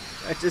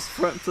 I just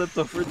front flipped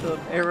over the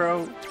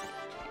arrow.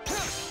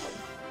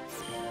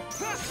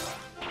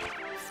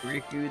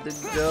 Riku the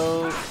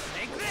goat.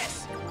 Take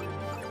this.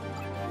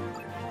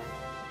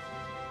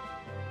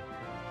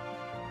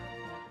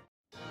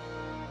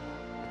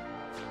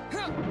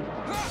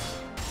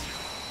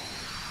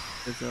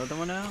 There's another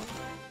one out.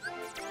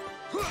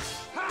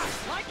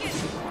 Like it.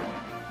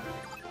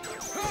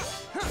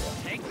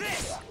 Take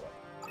this.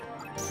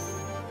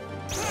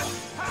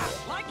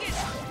 Like it.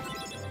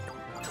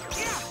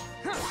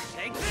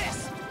 Take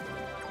this.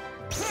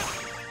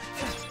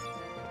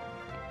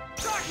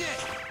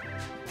 Darkness.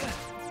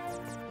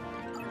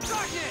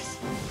 Darkness.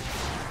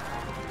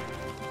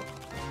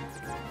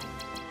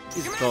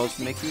 Use both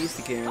Mickeys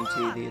to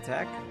guarantee the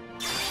attack.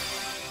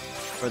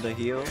 Or the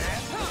heal.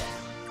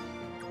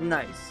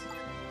 Nice.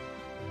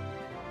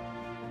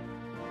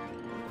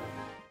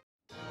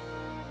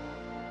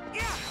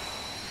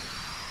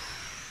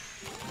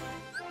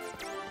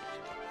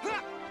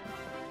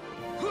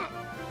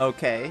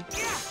 Okay.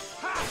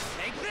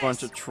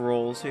 Bunch of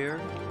trolls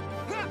here.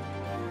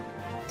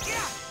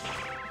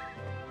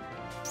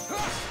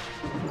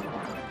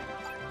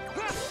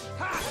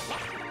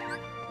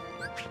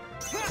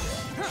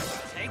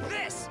 Take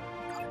this.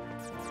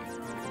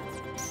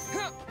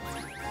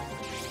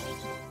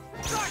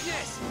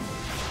 Darkness.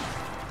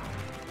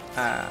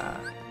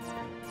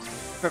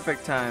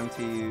 Perfect time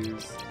to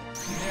use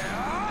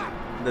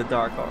the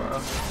Dark Aura.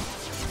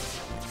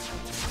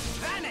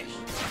 Vanish.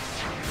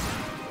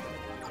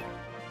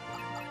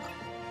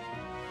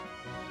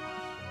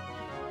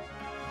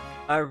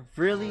 I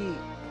really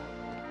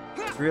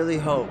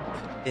hope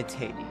it's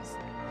Hades.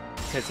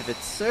 Because if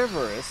it's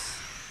Cerberus,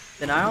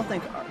 then I don't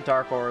think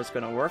Dark Aura is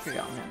going to work on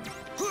him.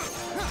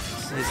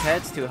 His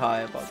head's too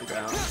high above the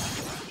ground.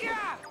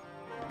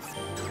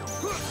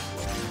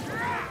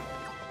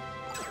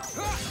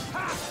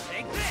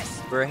 Take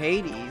this. For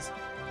Hades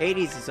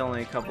is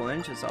only a couple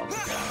inches off the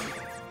ground.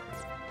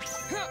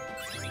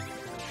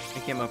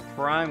 Make him a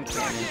prime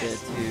candidate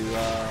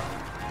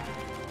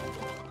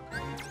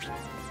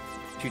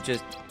to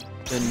just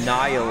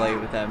annihilate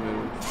with that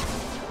move.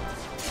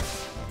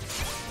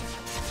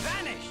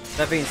 Vanish.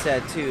 That being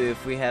said, too,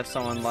 if we have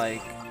someone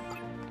like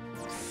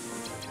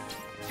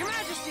Your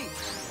Majesty.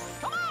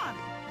 Come on.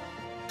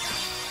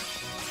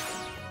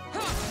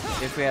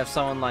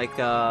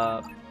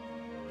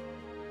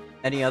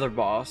 any other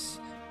boss,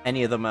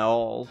 any of them at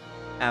all,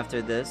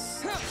 after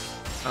this,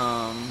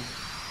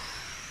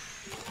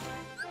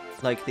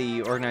 like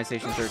the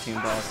Organization 13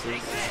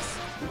 bosses,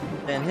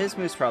 then his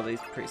move's probably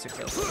pretty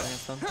successful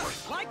against them.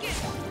 Like it.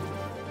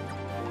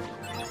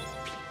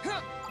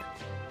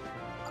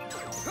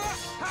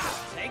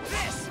 Take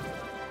this.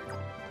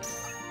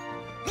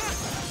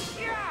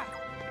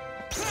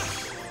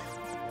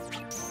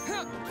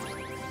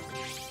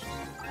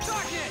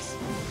 Darkness.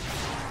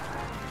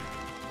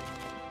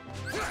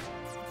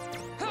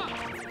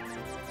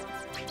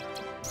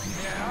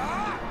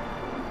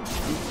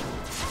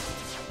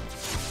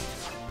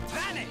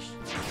 Vanish.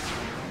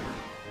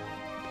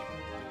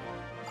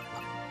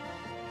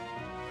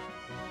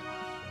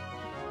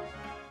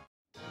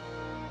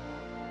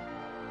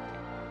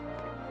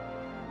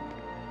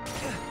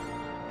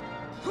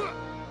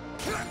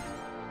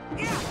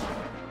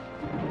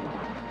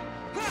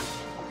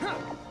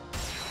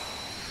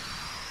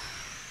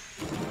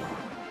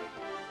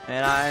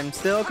 And I'm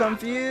still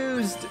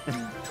confused.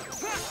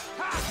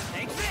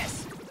 Take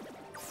this.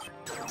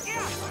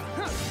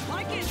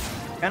 Like it.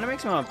 Kinda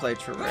makes me want to play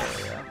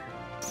Terraria.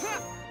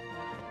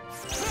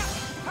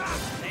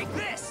 Take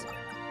this.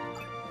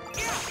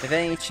 If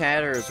any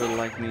chatters would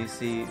like me to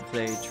see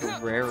play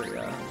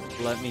Terraria,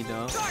 let me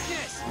know.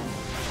 Darkness.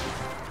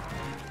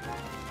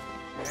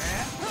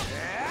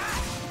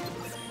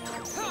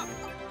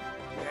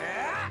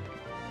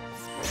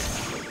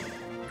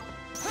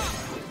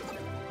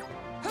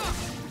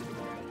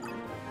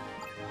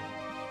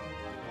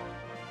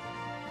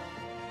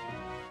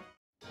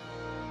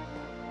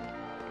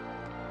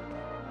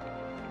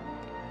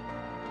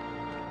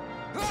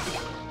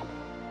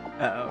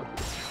 Uh-oh.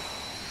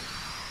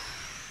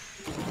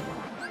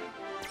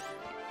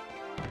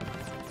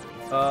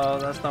 Oh,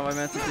 that's not what I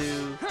meant to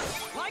do.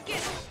 Like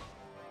it.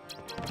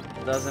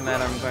 Doesn't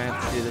matter, I'm going to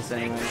have to do this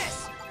Take anyways.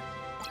 this.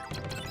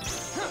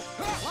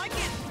 Like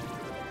it.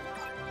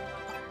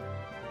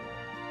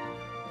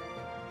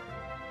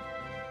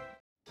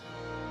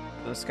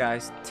 Those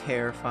guys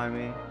terrify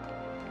me.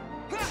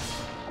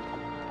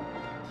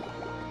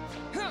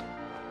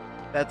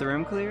 That the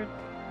room cleared?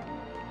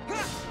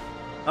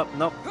 Oh,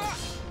 nope.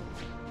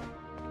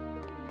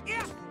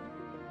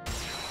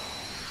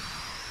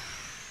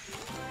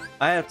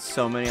 I had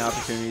so many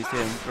opportunities to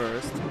hit him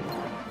first,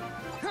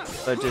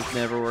 but it just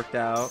never worked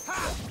out.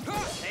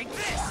 Take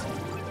this.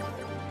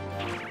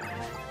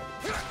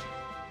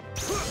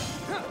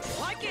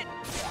 Like it.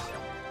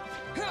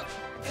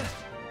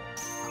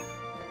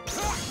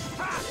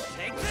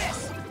 Take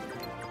this.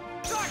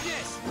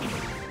 Darkness.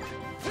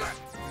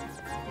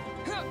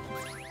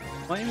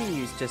 What do you mean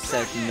you just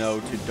said no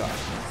to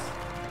darkness?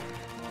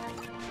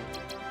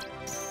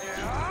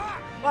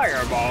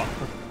 Fireball!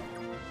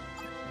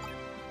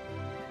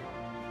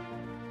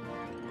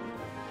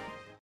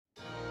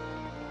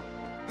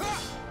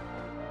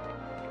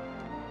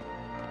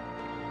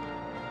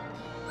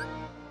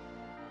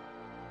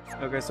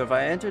 Okay, so if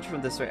I entered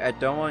from this way, I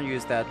don't want to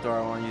use that door,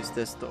 I want to use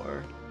this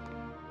door.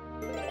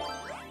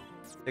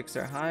 6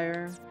 or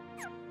higher.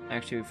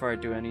 Actually, before I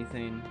do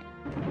anything...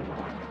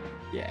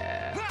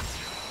 Yeah.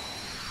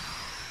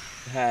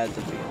 Had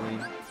the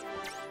feeling.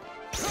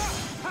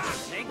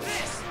 Take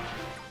this.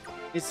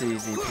 It's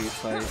easy peasy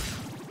fight.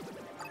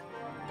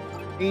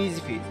 Easy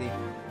peasy.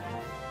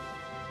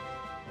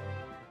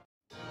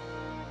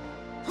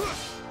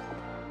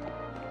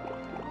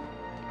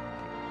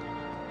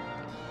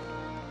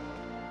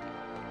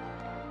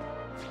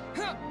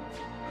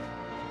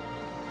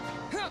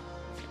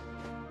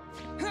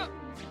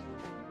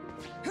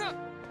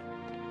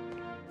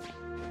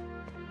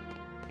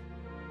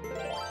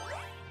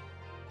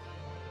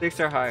 Six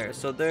or higher.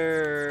 So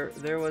there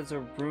was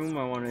a room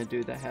I wanted to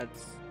do that had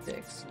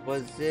 6.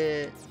 Was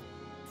it?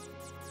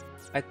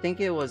 I think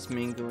it was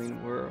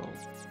Mingling World.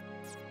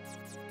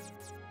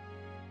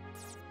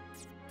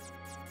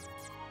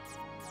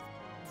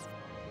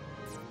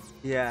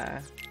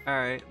 Yeah. All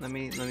right. Let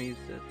me use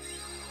this.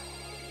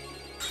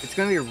 It's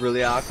gonna be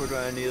really awkward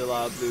when I need a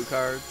lot of blue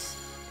cards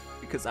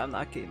because I'm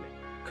not getting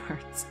blue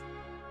cards.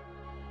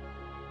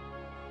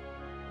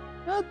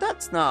 No,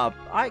 that's not.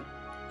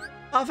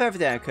 Off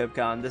everything I could have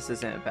gotten, this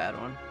isn't a bad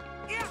one.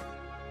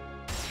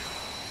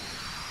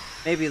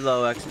 Maybe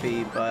low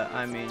XP, but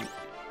I mean,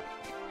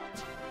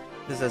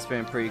 this has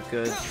been a pretty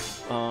good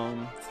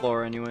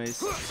floor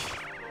anyways.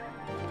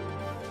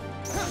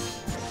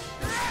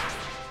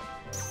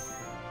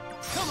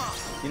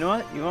 You know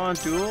what? You want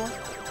a duel?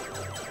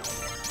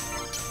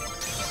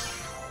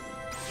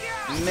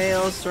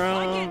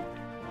 Maelstrom!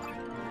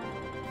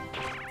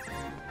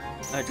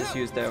 I just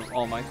used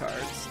all my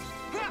cards.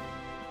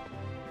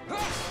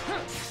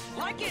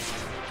 Like it.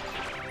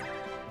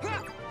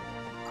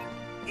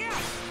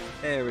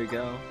 There we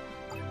go.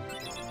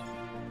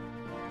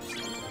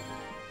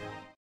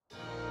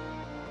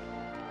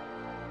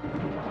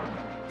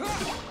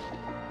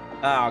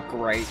 Ah,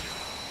 great.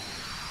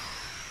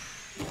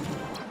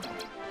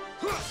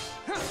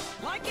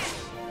 Like it.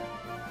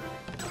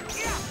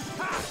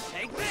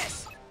 Take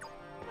this.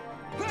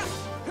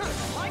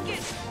 Like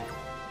it.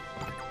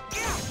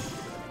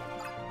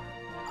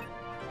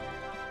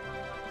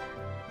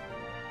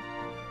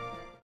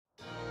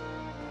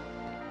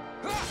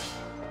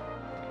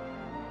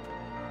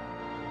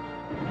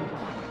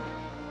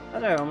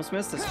 I almost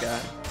missed this guy.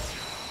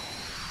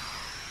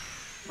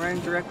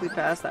 Ran directly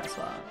past that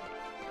slot.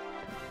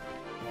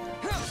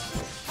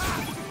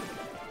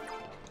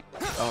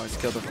 Oh, let's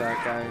kill the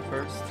fat guy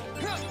first.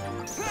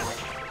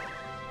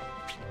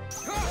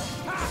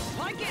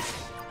 Like it.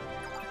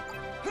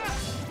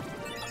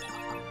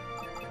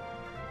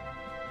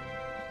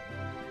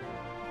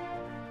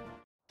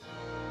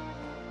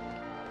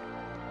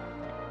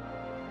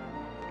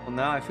 Well,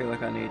 now I feel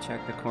like I need to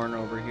check the corner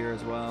over here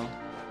as well.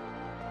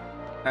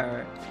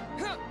 Alright.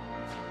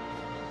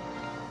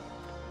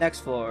 Next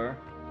floor.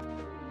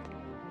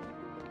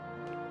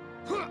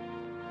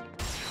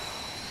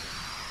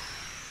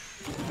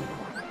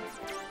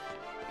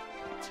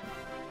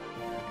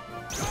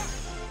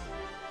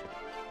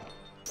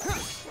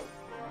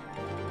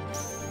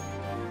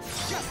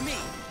 Just me.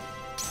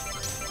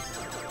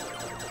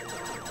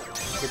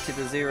 Get to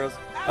the zeros.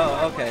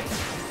 Oh, okay.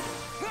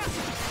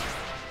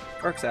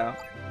 Works out.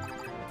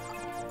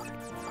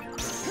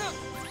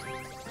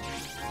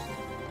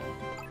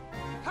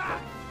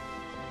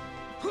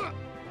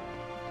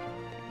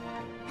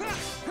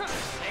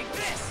 Take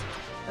this.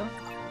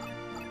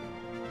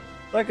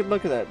 I could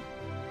look at that.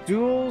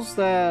 Duels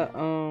that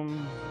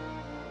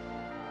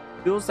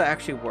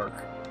actually work.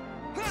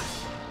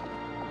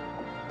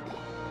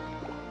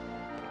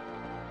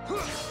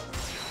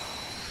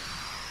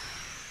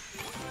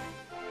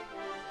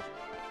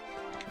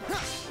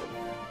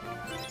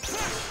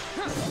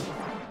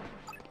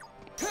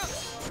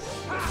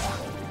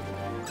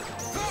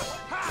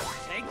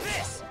 Take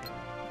this.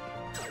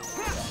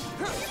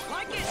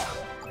 Like it.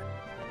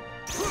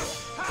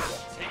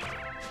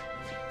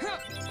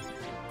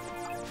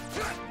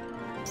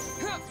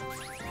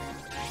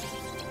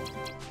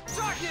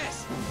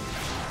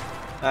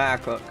 Ah,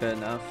 good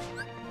enough.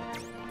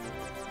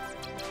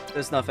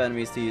 There's enough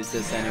enemies to use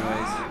this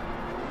anyways.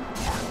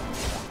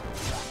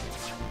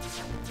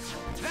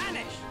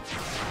 Vanish.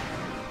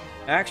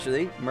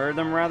 Actually, murder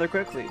them rather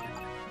quickly.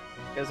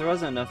 Because there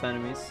wasn't enough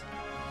enemies.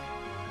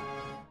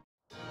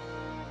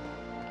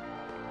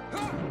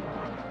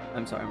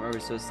 I'm sorry, where are we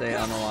supposed to say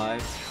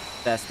unalive?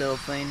 That's still a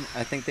thing?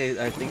 I think they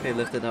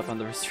lifted up on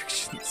the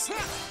restrictions.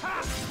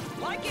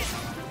 Like it.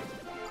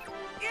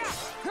 Yeah.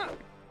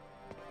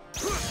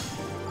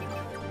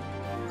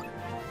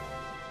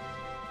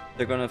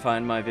 They're gonna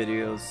find my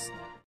videos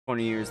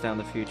 20 years down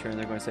the future and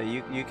they're gonna say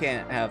you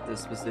can't have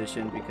this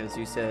position because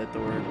you said the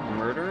word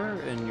murder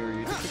in your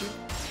YouTube video.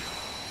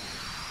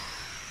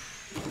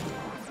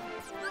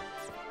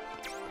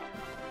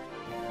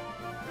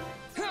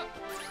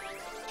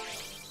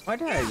 Why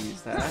did I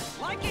use that?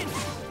 Like it.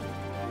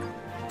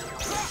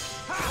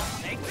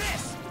 Take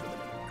this.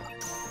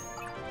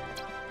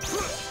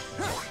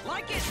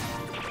 Like it.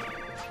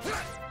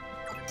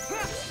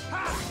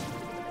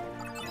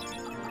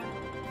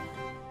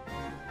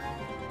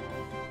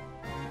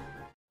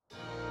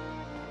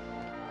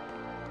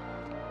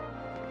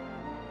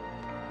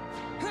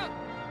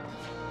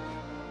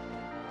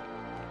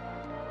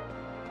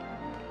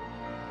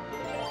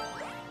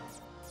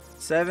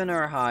 7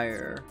 or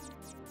higher.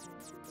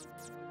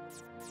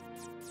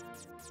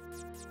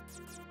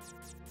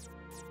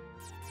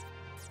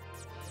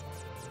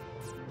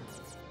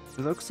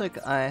 It looks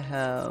like I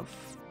have...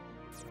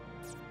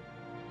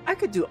 I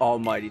could do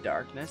Almighty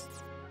Darkness.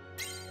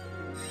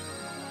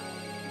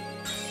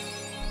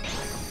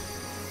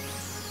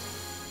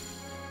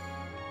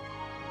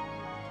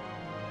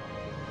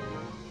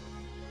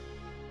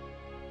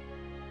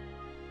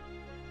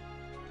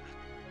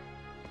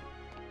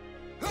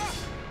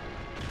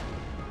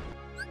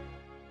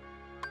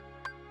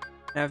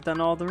 And I've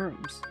done all the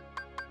rooms.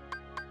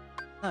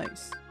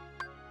 Nice.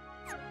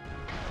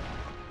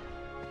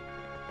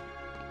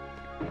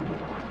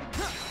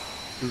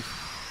 Oof.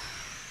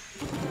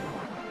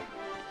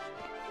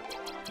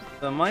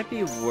 So it might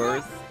be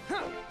worth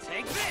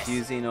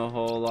using a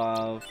whole lot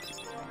of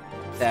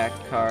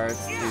stacked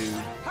cards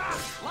to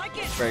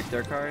break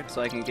their cards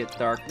so I can get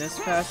darkness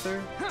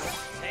faster.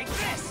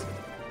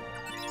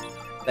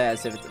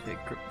 That's if it's a big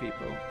group of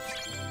people.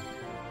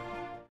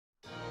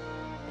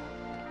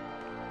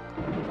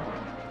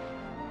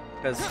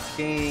 Because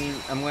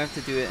I'm going to have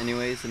to do it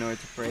anyways in order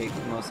to break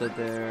most of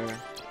their...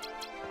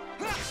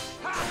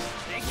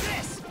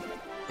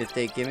 If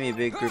they give me a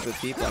big group of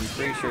people, I'm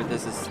pretty sure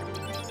this is...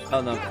 Oh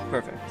no,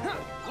 perfect.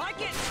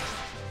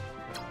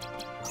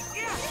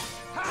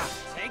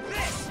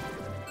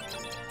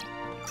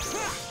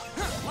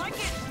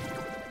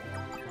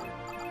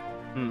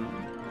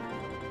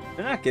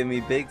 They're not giving me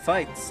big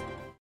fights.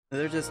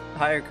 They're just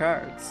higher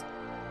cards.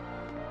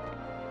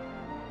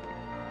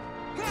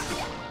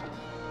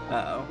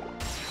 Uh-oh.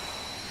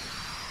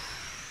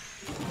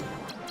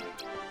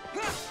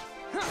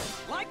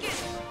 Like it.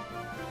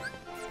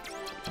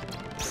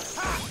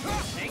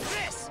 Take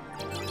this.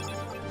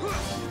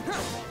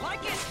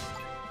 Like it.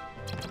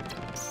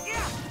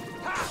 Yeah.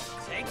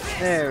 Take this.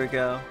 There we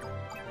go.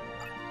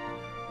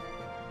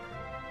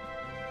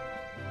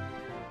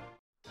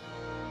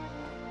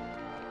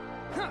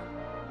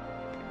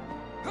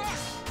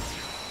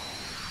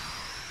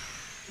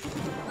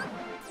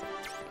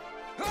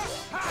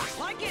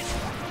 Like it.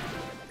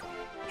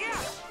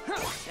 Yeah.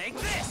 Take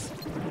this.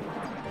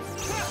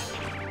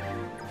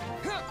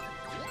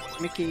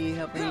 Mickey,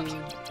 help me.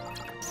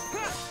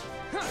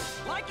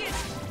 Like it.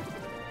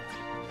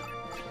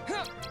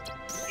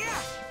 Yeah.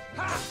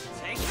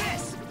 Take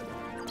this.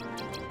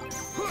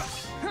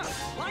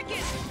 Like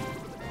it.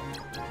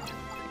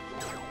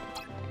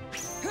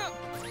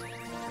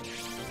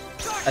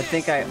 I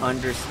think I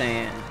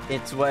understand.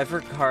 It's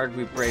whatever card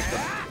we break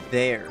of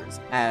theirs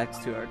adds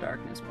to our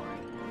darkness point.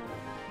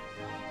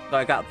 So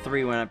I got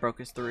 3 when I broke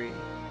his 3.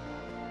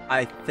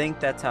 I think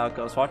that's how it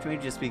goes. Watch me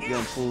just be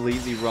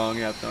completely wrong.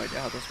 I have no idea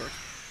how this works.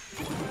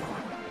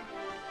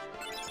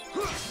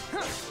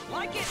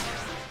 Like it.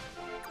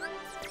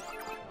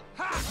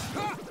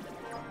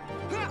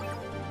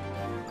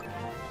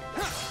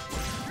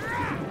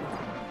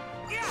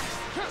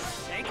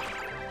 Take.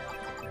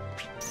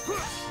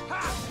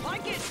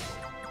 Like it.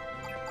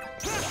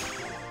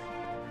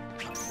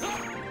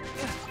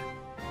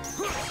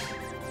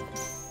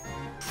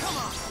 Come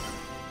on.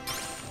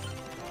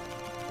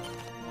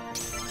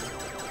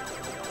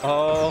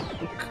 Oh.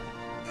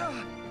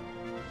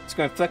 It's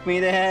gonna flick me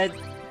in the head.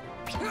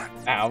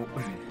 Ow.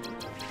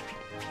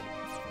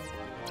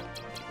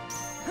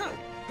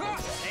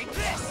 Take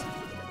this.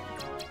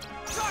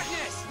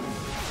 Darkness.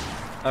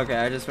 Okay,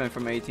 I just went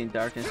from 18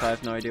 darkness, so I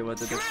have no idea what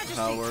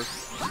how it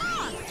works.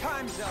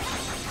 Time's up.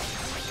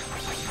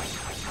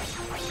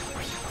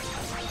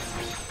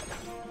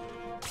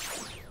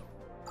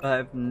 I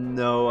have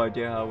no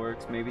idea how it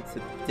works. Maybe it's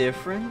a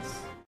difference?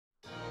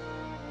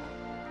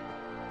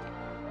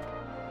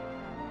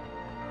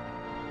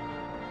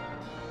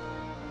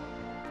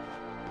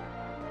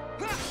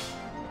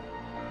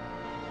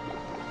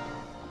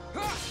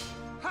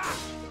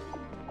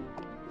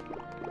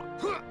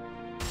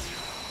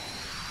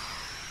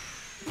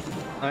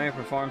 Let me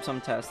perform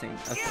some testing.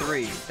 A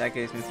 3, that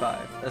gives me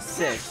 5. A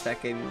 6,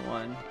 that gave me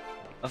 1.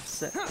 A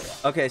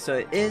 6. Okay, so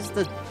it is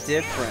the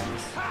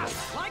difference.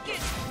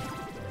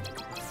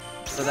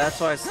 So that's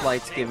why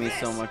slights give me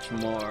so much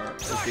more,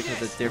 is because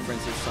the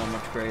difference is so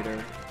much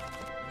greater.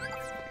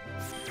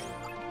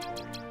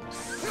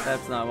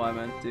 That's not what I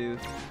meant to do.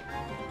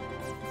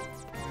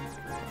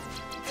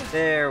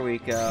 There we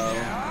go.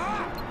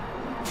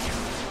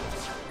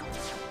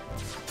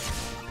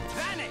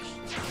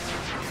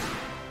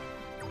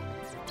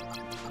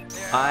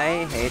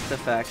 I hate the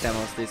fact that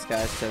most of these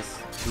guys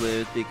just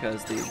live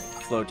because the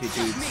floaty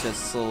dude's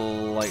just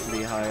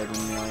slightly higher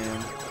than me I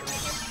am.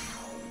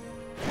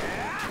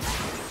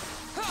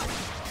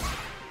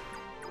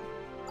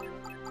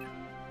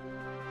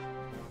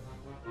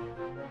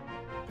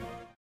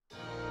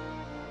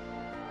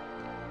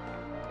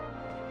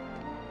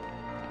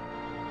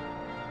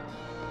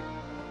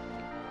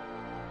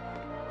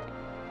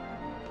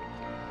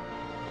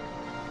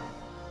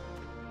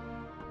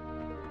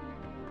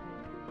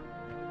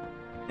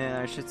 And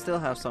I should still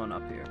have someone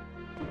up here.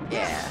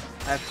 Yeah,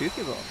 I have 2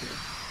 people up here.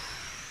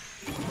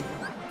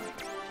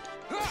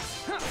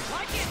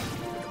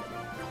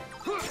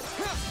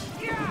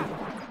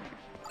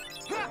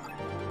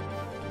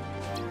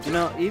 You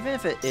know, even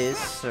if it is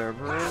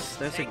Cerberus,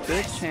 there's a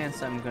good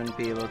chance I'm going to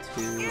be able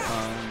to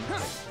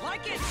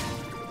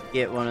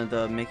get one of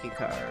the Mickey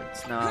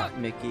cards. Not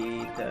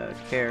Mickey the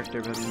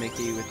character, but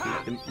Mickey with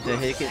the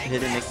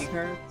hidden Mickey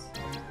cards.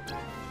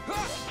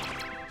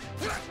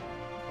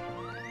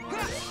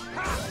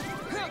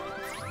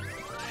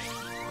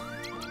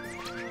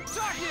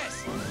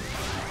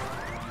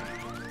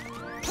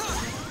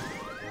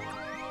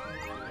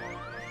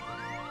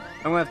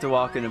 I'm gonna have to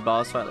walk in a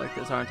boss fight like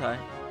this, aren't I?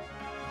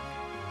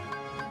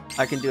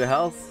 I can do a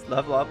health,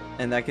 level up,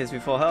 and that gives me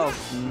full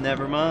health.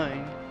 Never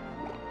mind.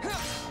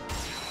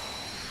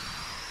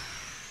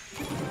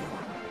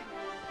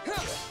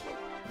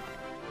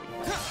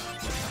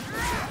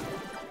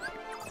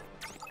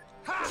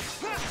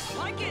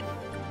 Like it.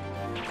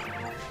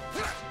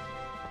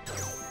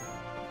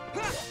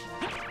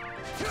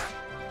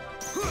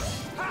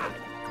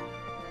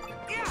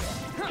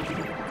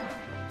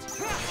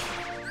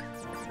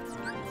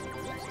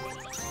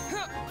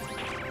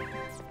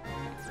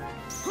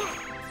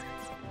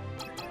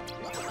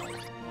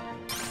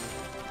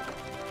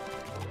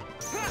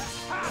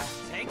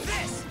 Take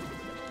this.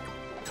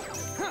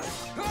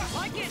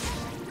 Like it.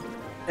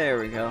 There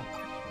we go.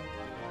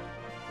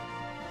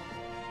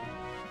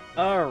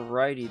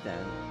 Alrighty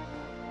then.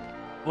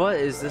 What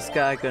is this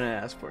guy gonna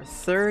ask for?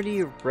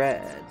 30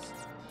 reds.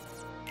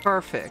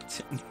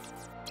 Perfect.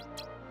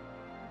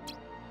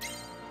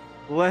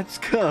 Let's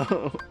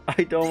go.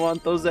 I don't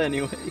want those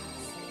anyways.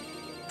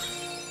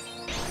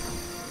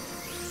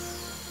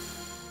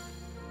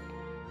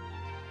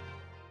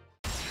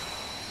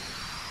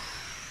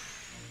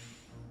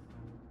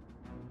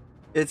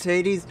 It's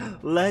Hades.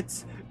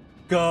 Let's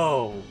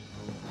go.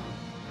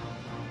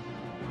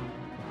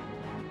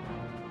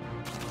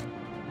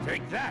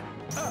 Take that.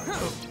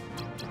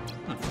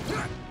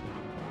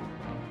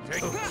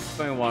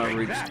 I want to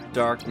reach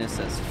darkness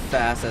as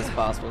fast as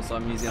possible, so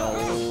I'm using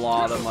a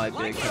lot of my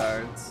big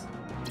cards.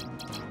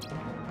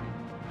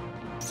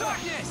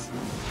 Darkness.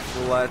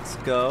 Let's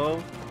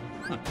go.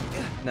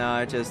 Now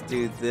I just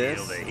do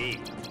this,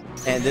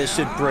 and this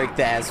should break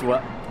that as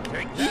well.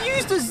 You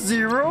used a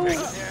 0?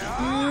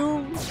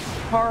 You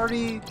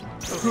party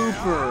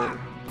pooper.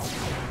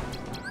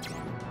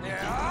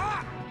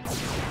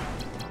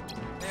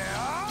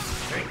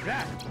 Take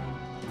that.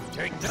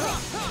 Take that.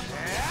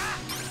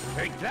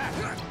 Take that.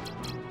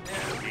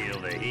 Feel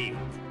the heat.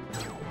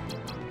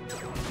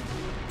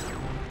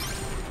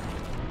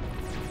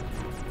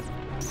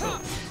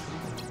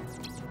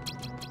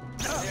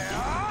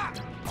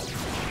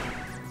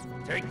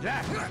 Take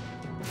that.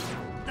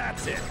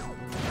 That's it.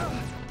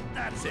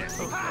 That's it.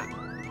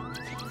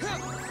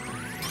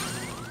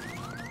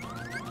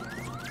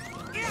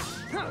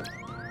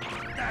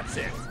 That's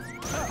it.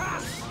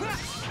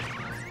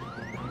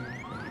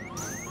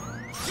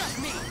 Just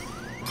me.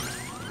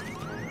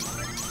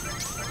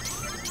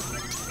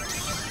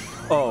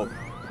 Oh.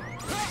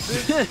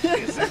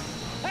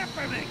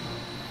 Happening.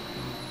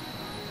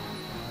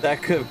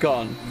 That could have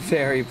gone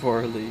very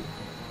poorly.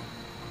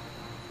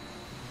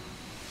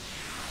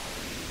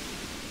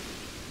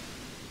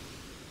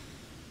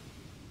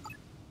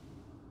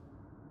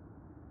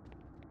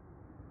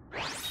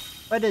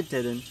 But it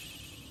didn't.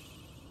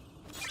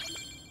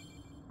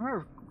 If I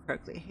remember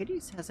correctly,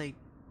 Hades has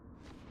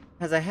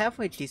a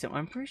halfway decent one.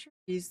 I'm pretty sure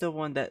he's the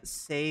one that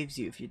saves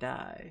you if you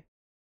die.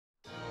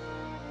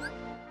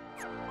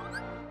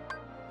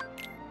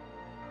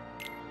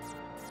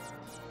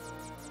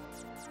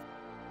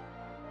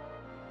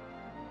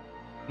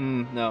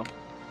 No.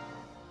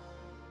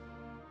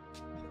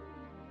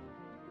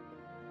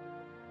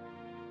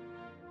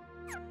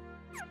 I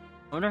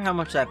wonder how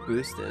much that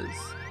boost is.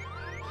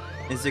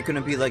 Is it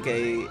gonna be like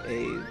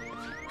gonna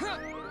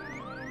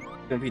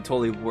be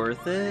totally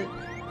worth it?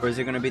 Or is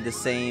it gonna be the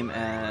same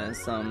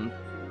as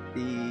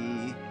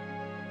the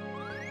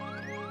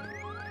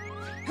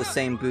the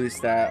same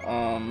boost that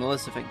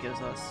Maleficent gives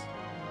us.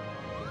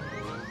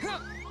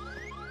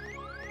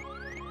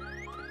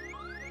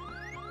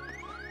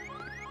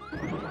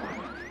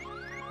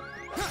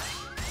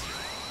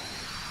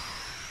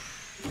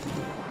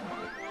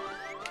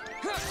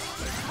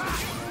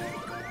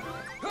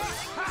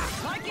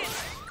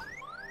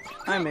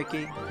 Hi,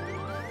 Mickey.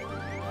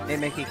 Hey,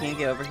 Mickey, can you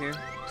get over here?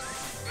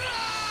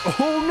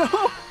 Oh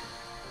no!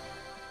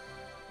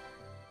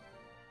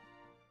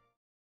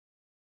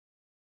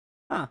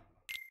 Huh.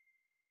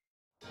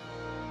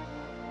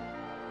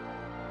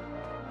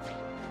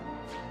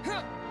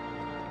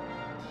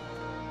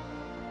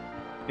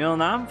 You know,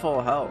 now I'm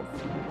full health.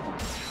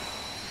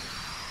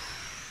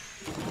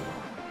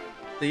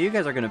 So you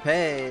guys are gonna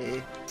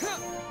pay.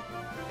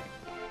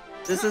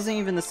 This isn't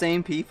even the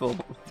same people.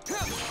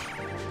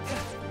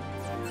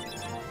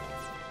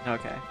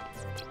 Okay.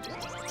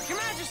 Your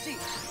Majesty!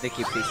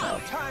 Mickey, peace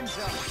out. Time's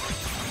up!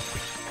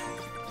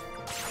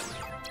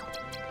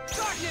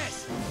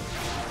 Darkness!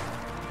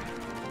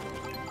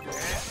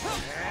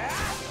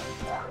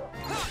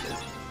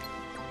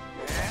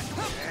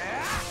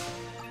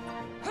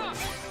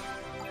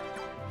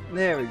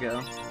 There we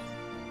go.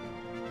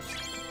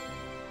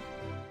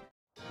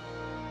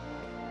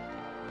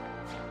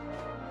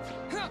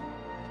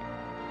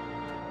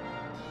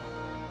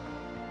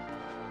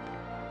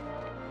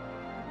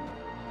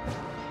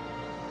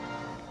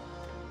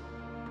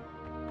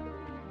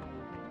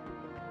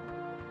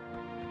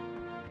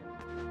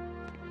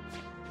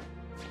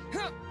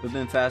 We've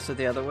been faster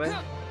the other way?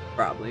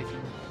 Probably.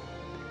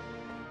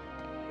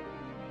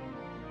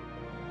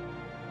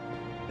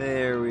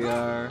 There we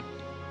are.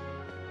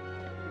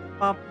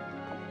 Pop.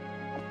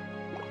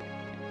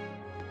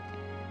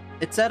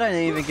 It said I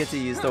didn't even get to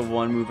use the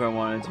one move I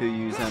wanted to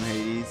use on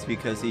Hades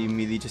because he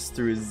immediately just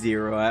threw a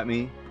 0 at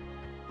me.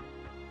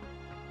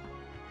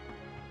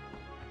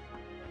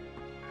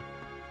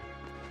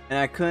 And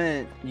I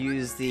couldn't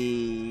use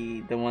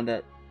the one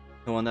that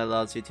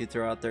allows you to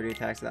throw out 30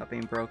 attacks without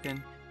being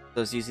broken. So I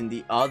was using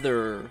the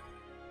other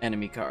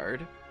enemy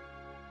card,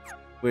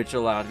 which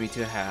allowed me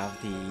to have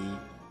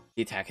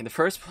the attack in the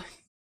first place.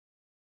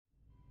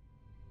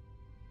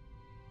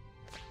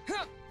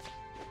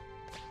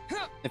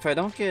 If I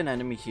don't get an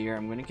enemy here,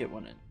 I'm gonna get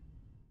one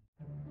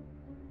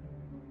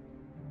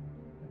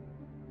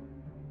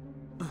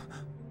in.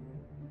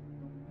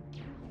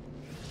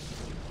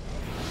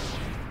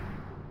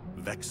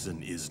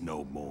 Vexen is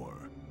no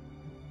more.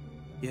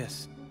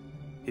 Yes,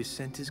 his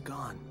scent is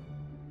gone.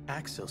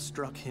 Axel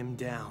struck him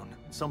down,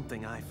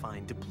 something I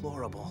find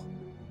deplorable.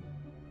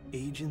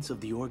 Agents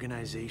of the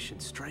organization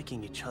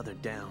striking each other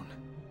down.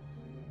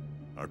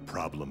 Our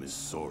problem is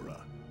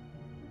Sora.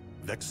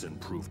 Vexen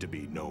proved to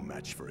be no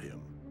match for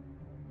him.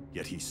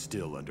 Yet he's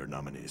still under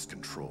Naminé's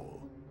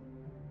control.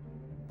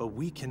 But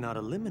we cannot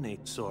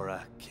eliminate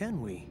Sora,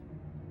 can we?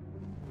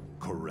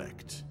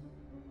 Correct.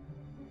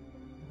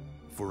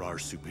 For our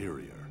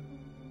superior,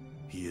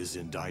 he is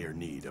in dire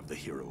need of the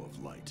Hero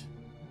of Light.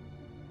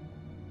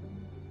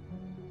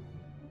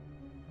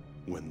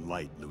 When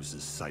light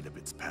loses sight of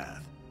its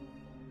path,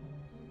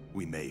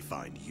 we may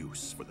find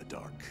use for the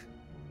dark.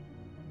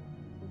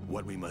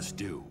 What we must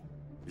do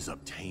is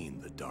obtain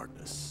the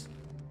darkness.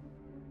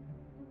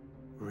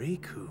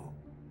 Riku,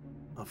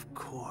 of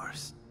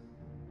course.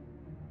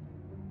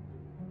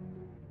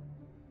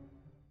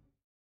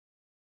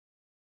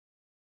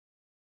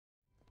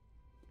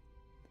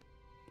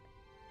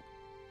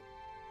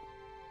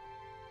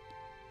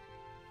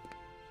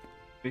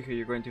 Riku,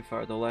 you're going too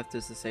far. The left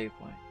is the save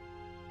point.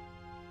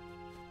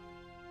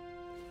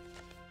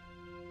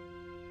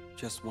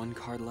 Just one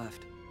card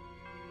left.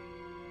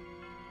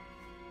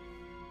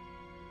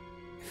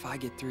 If I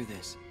get through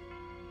this,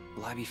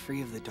 will I be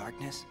free of the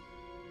darkness?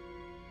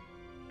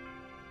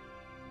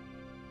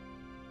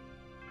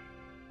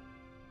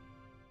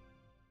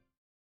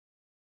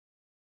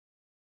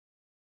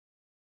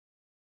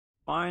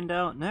 Find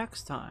out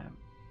next time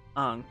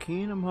on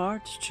Kingdom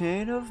Hearts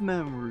Chain of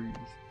Memories.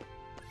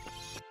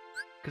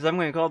 Because I'm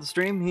going to call the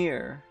stream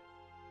here.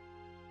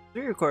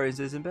 3 recordings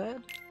isn't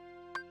bad.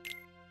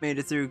 Made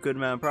it through a good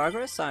amount of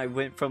progress. I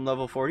went from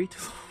level 40 to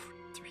level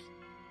 43.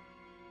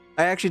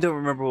 I actually don't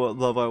remember what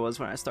level I was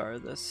when I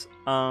started this.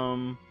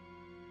 I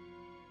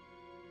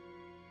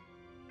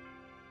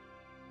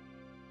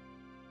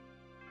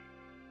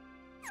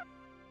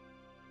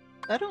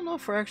don't know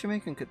if we're actually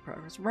making good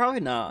progress. Probably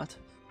not.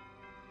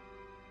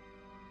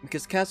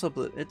 Because Castle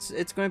Blue, it's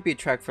going to be a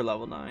track for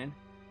level 9.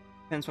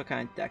 Depends what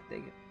kind of deck they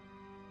get.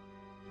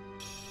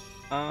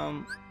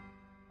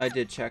 I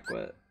did check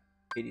what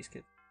Hades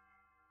kid.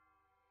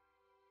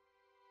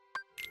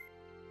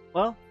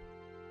 Well,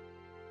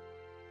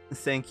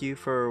 thank you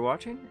for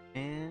watching,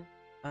 and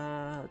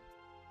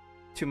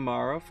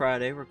tomorrow,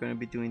 Friday, we're going to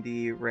be doing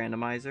the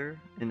randomizer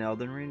in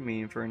Elden Ring,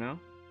 me Inferno.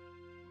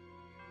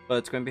 But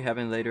it's going to be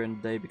happening later in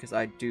the day because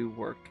I do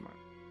work tomorrow.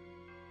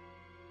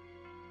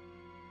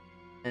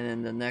 And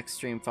then the next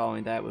stream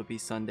following that will be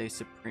Sunday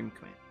Supreme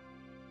Command.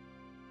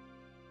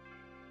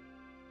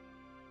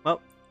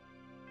 Well,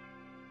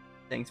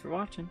 thanks for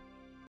watching.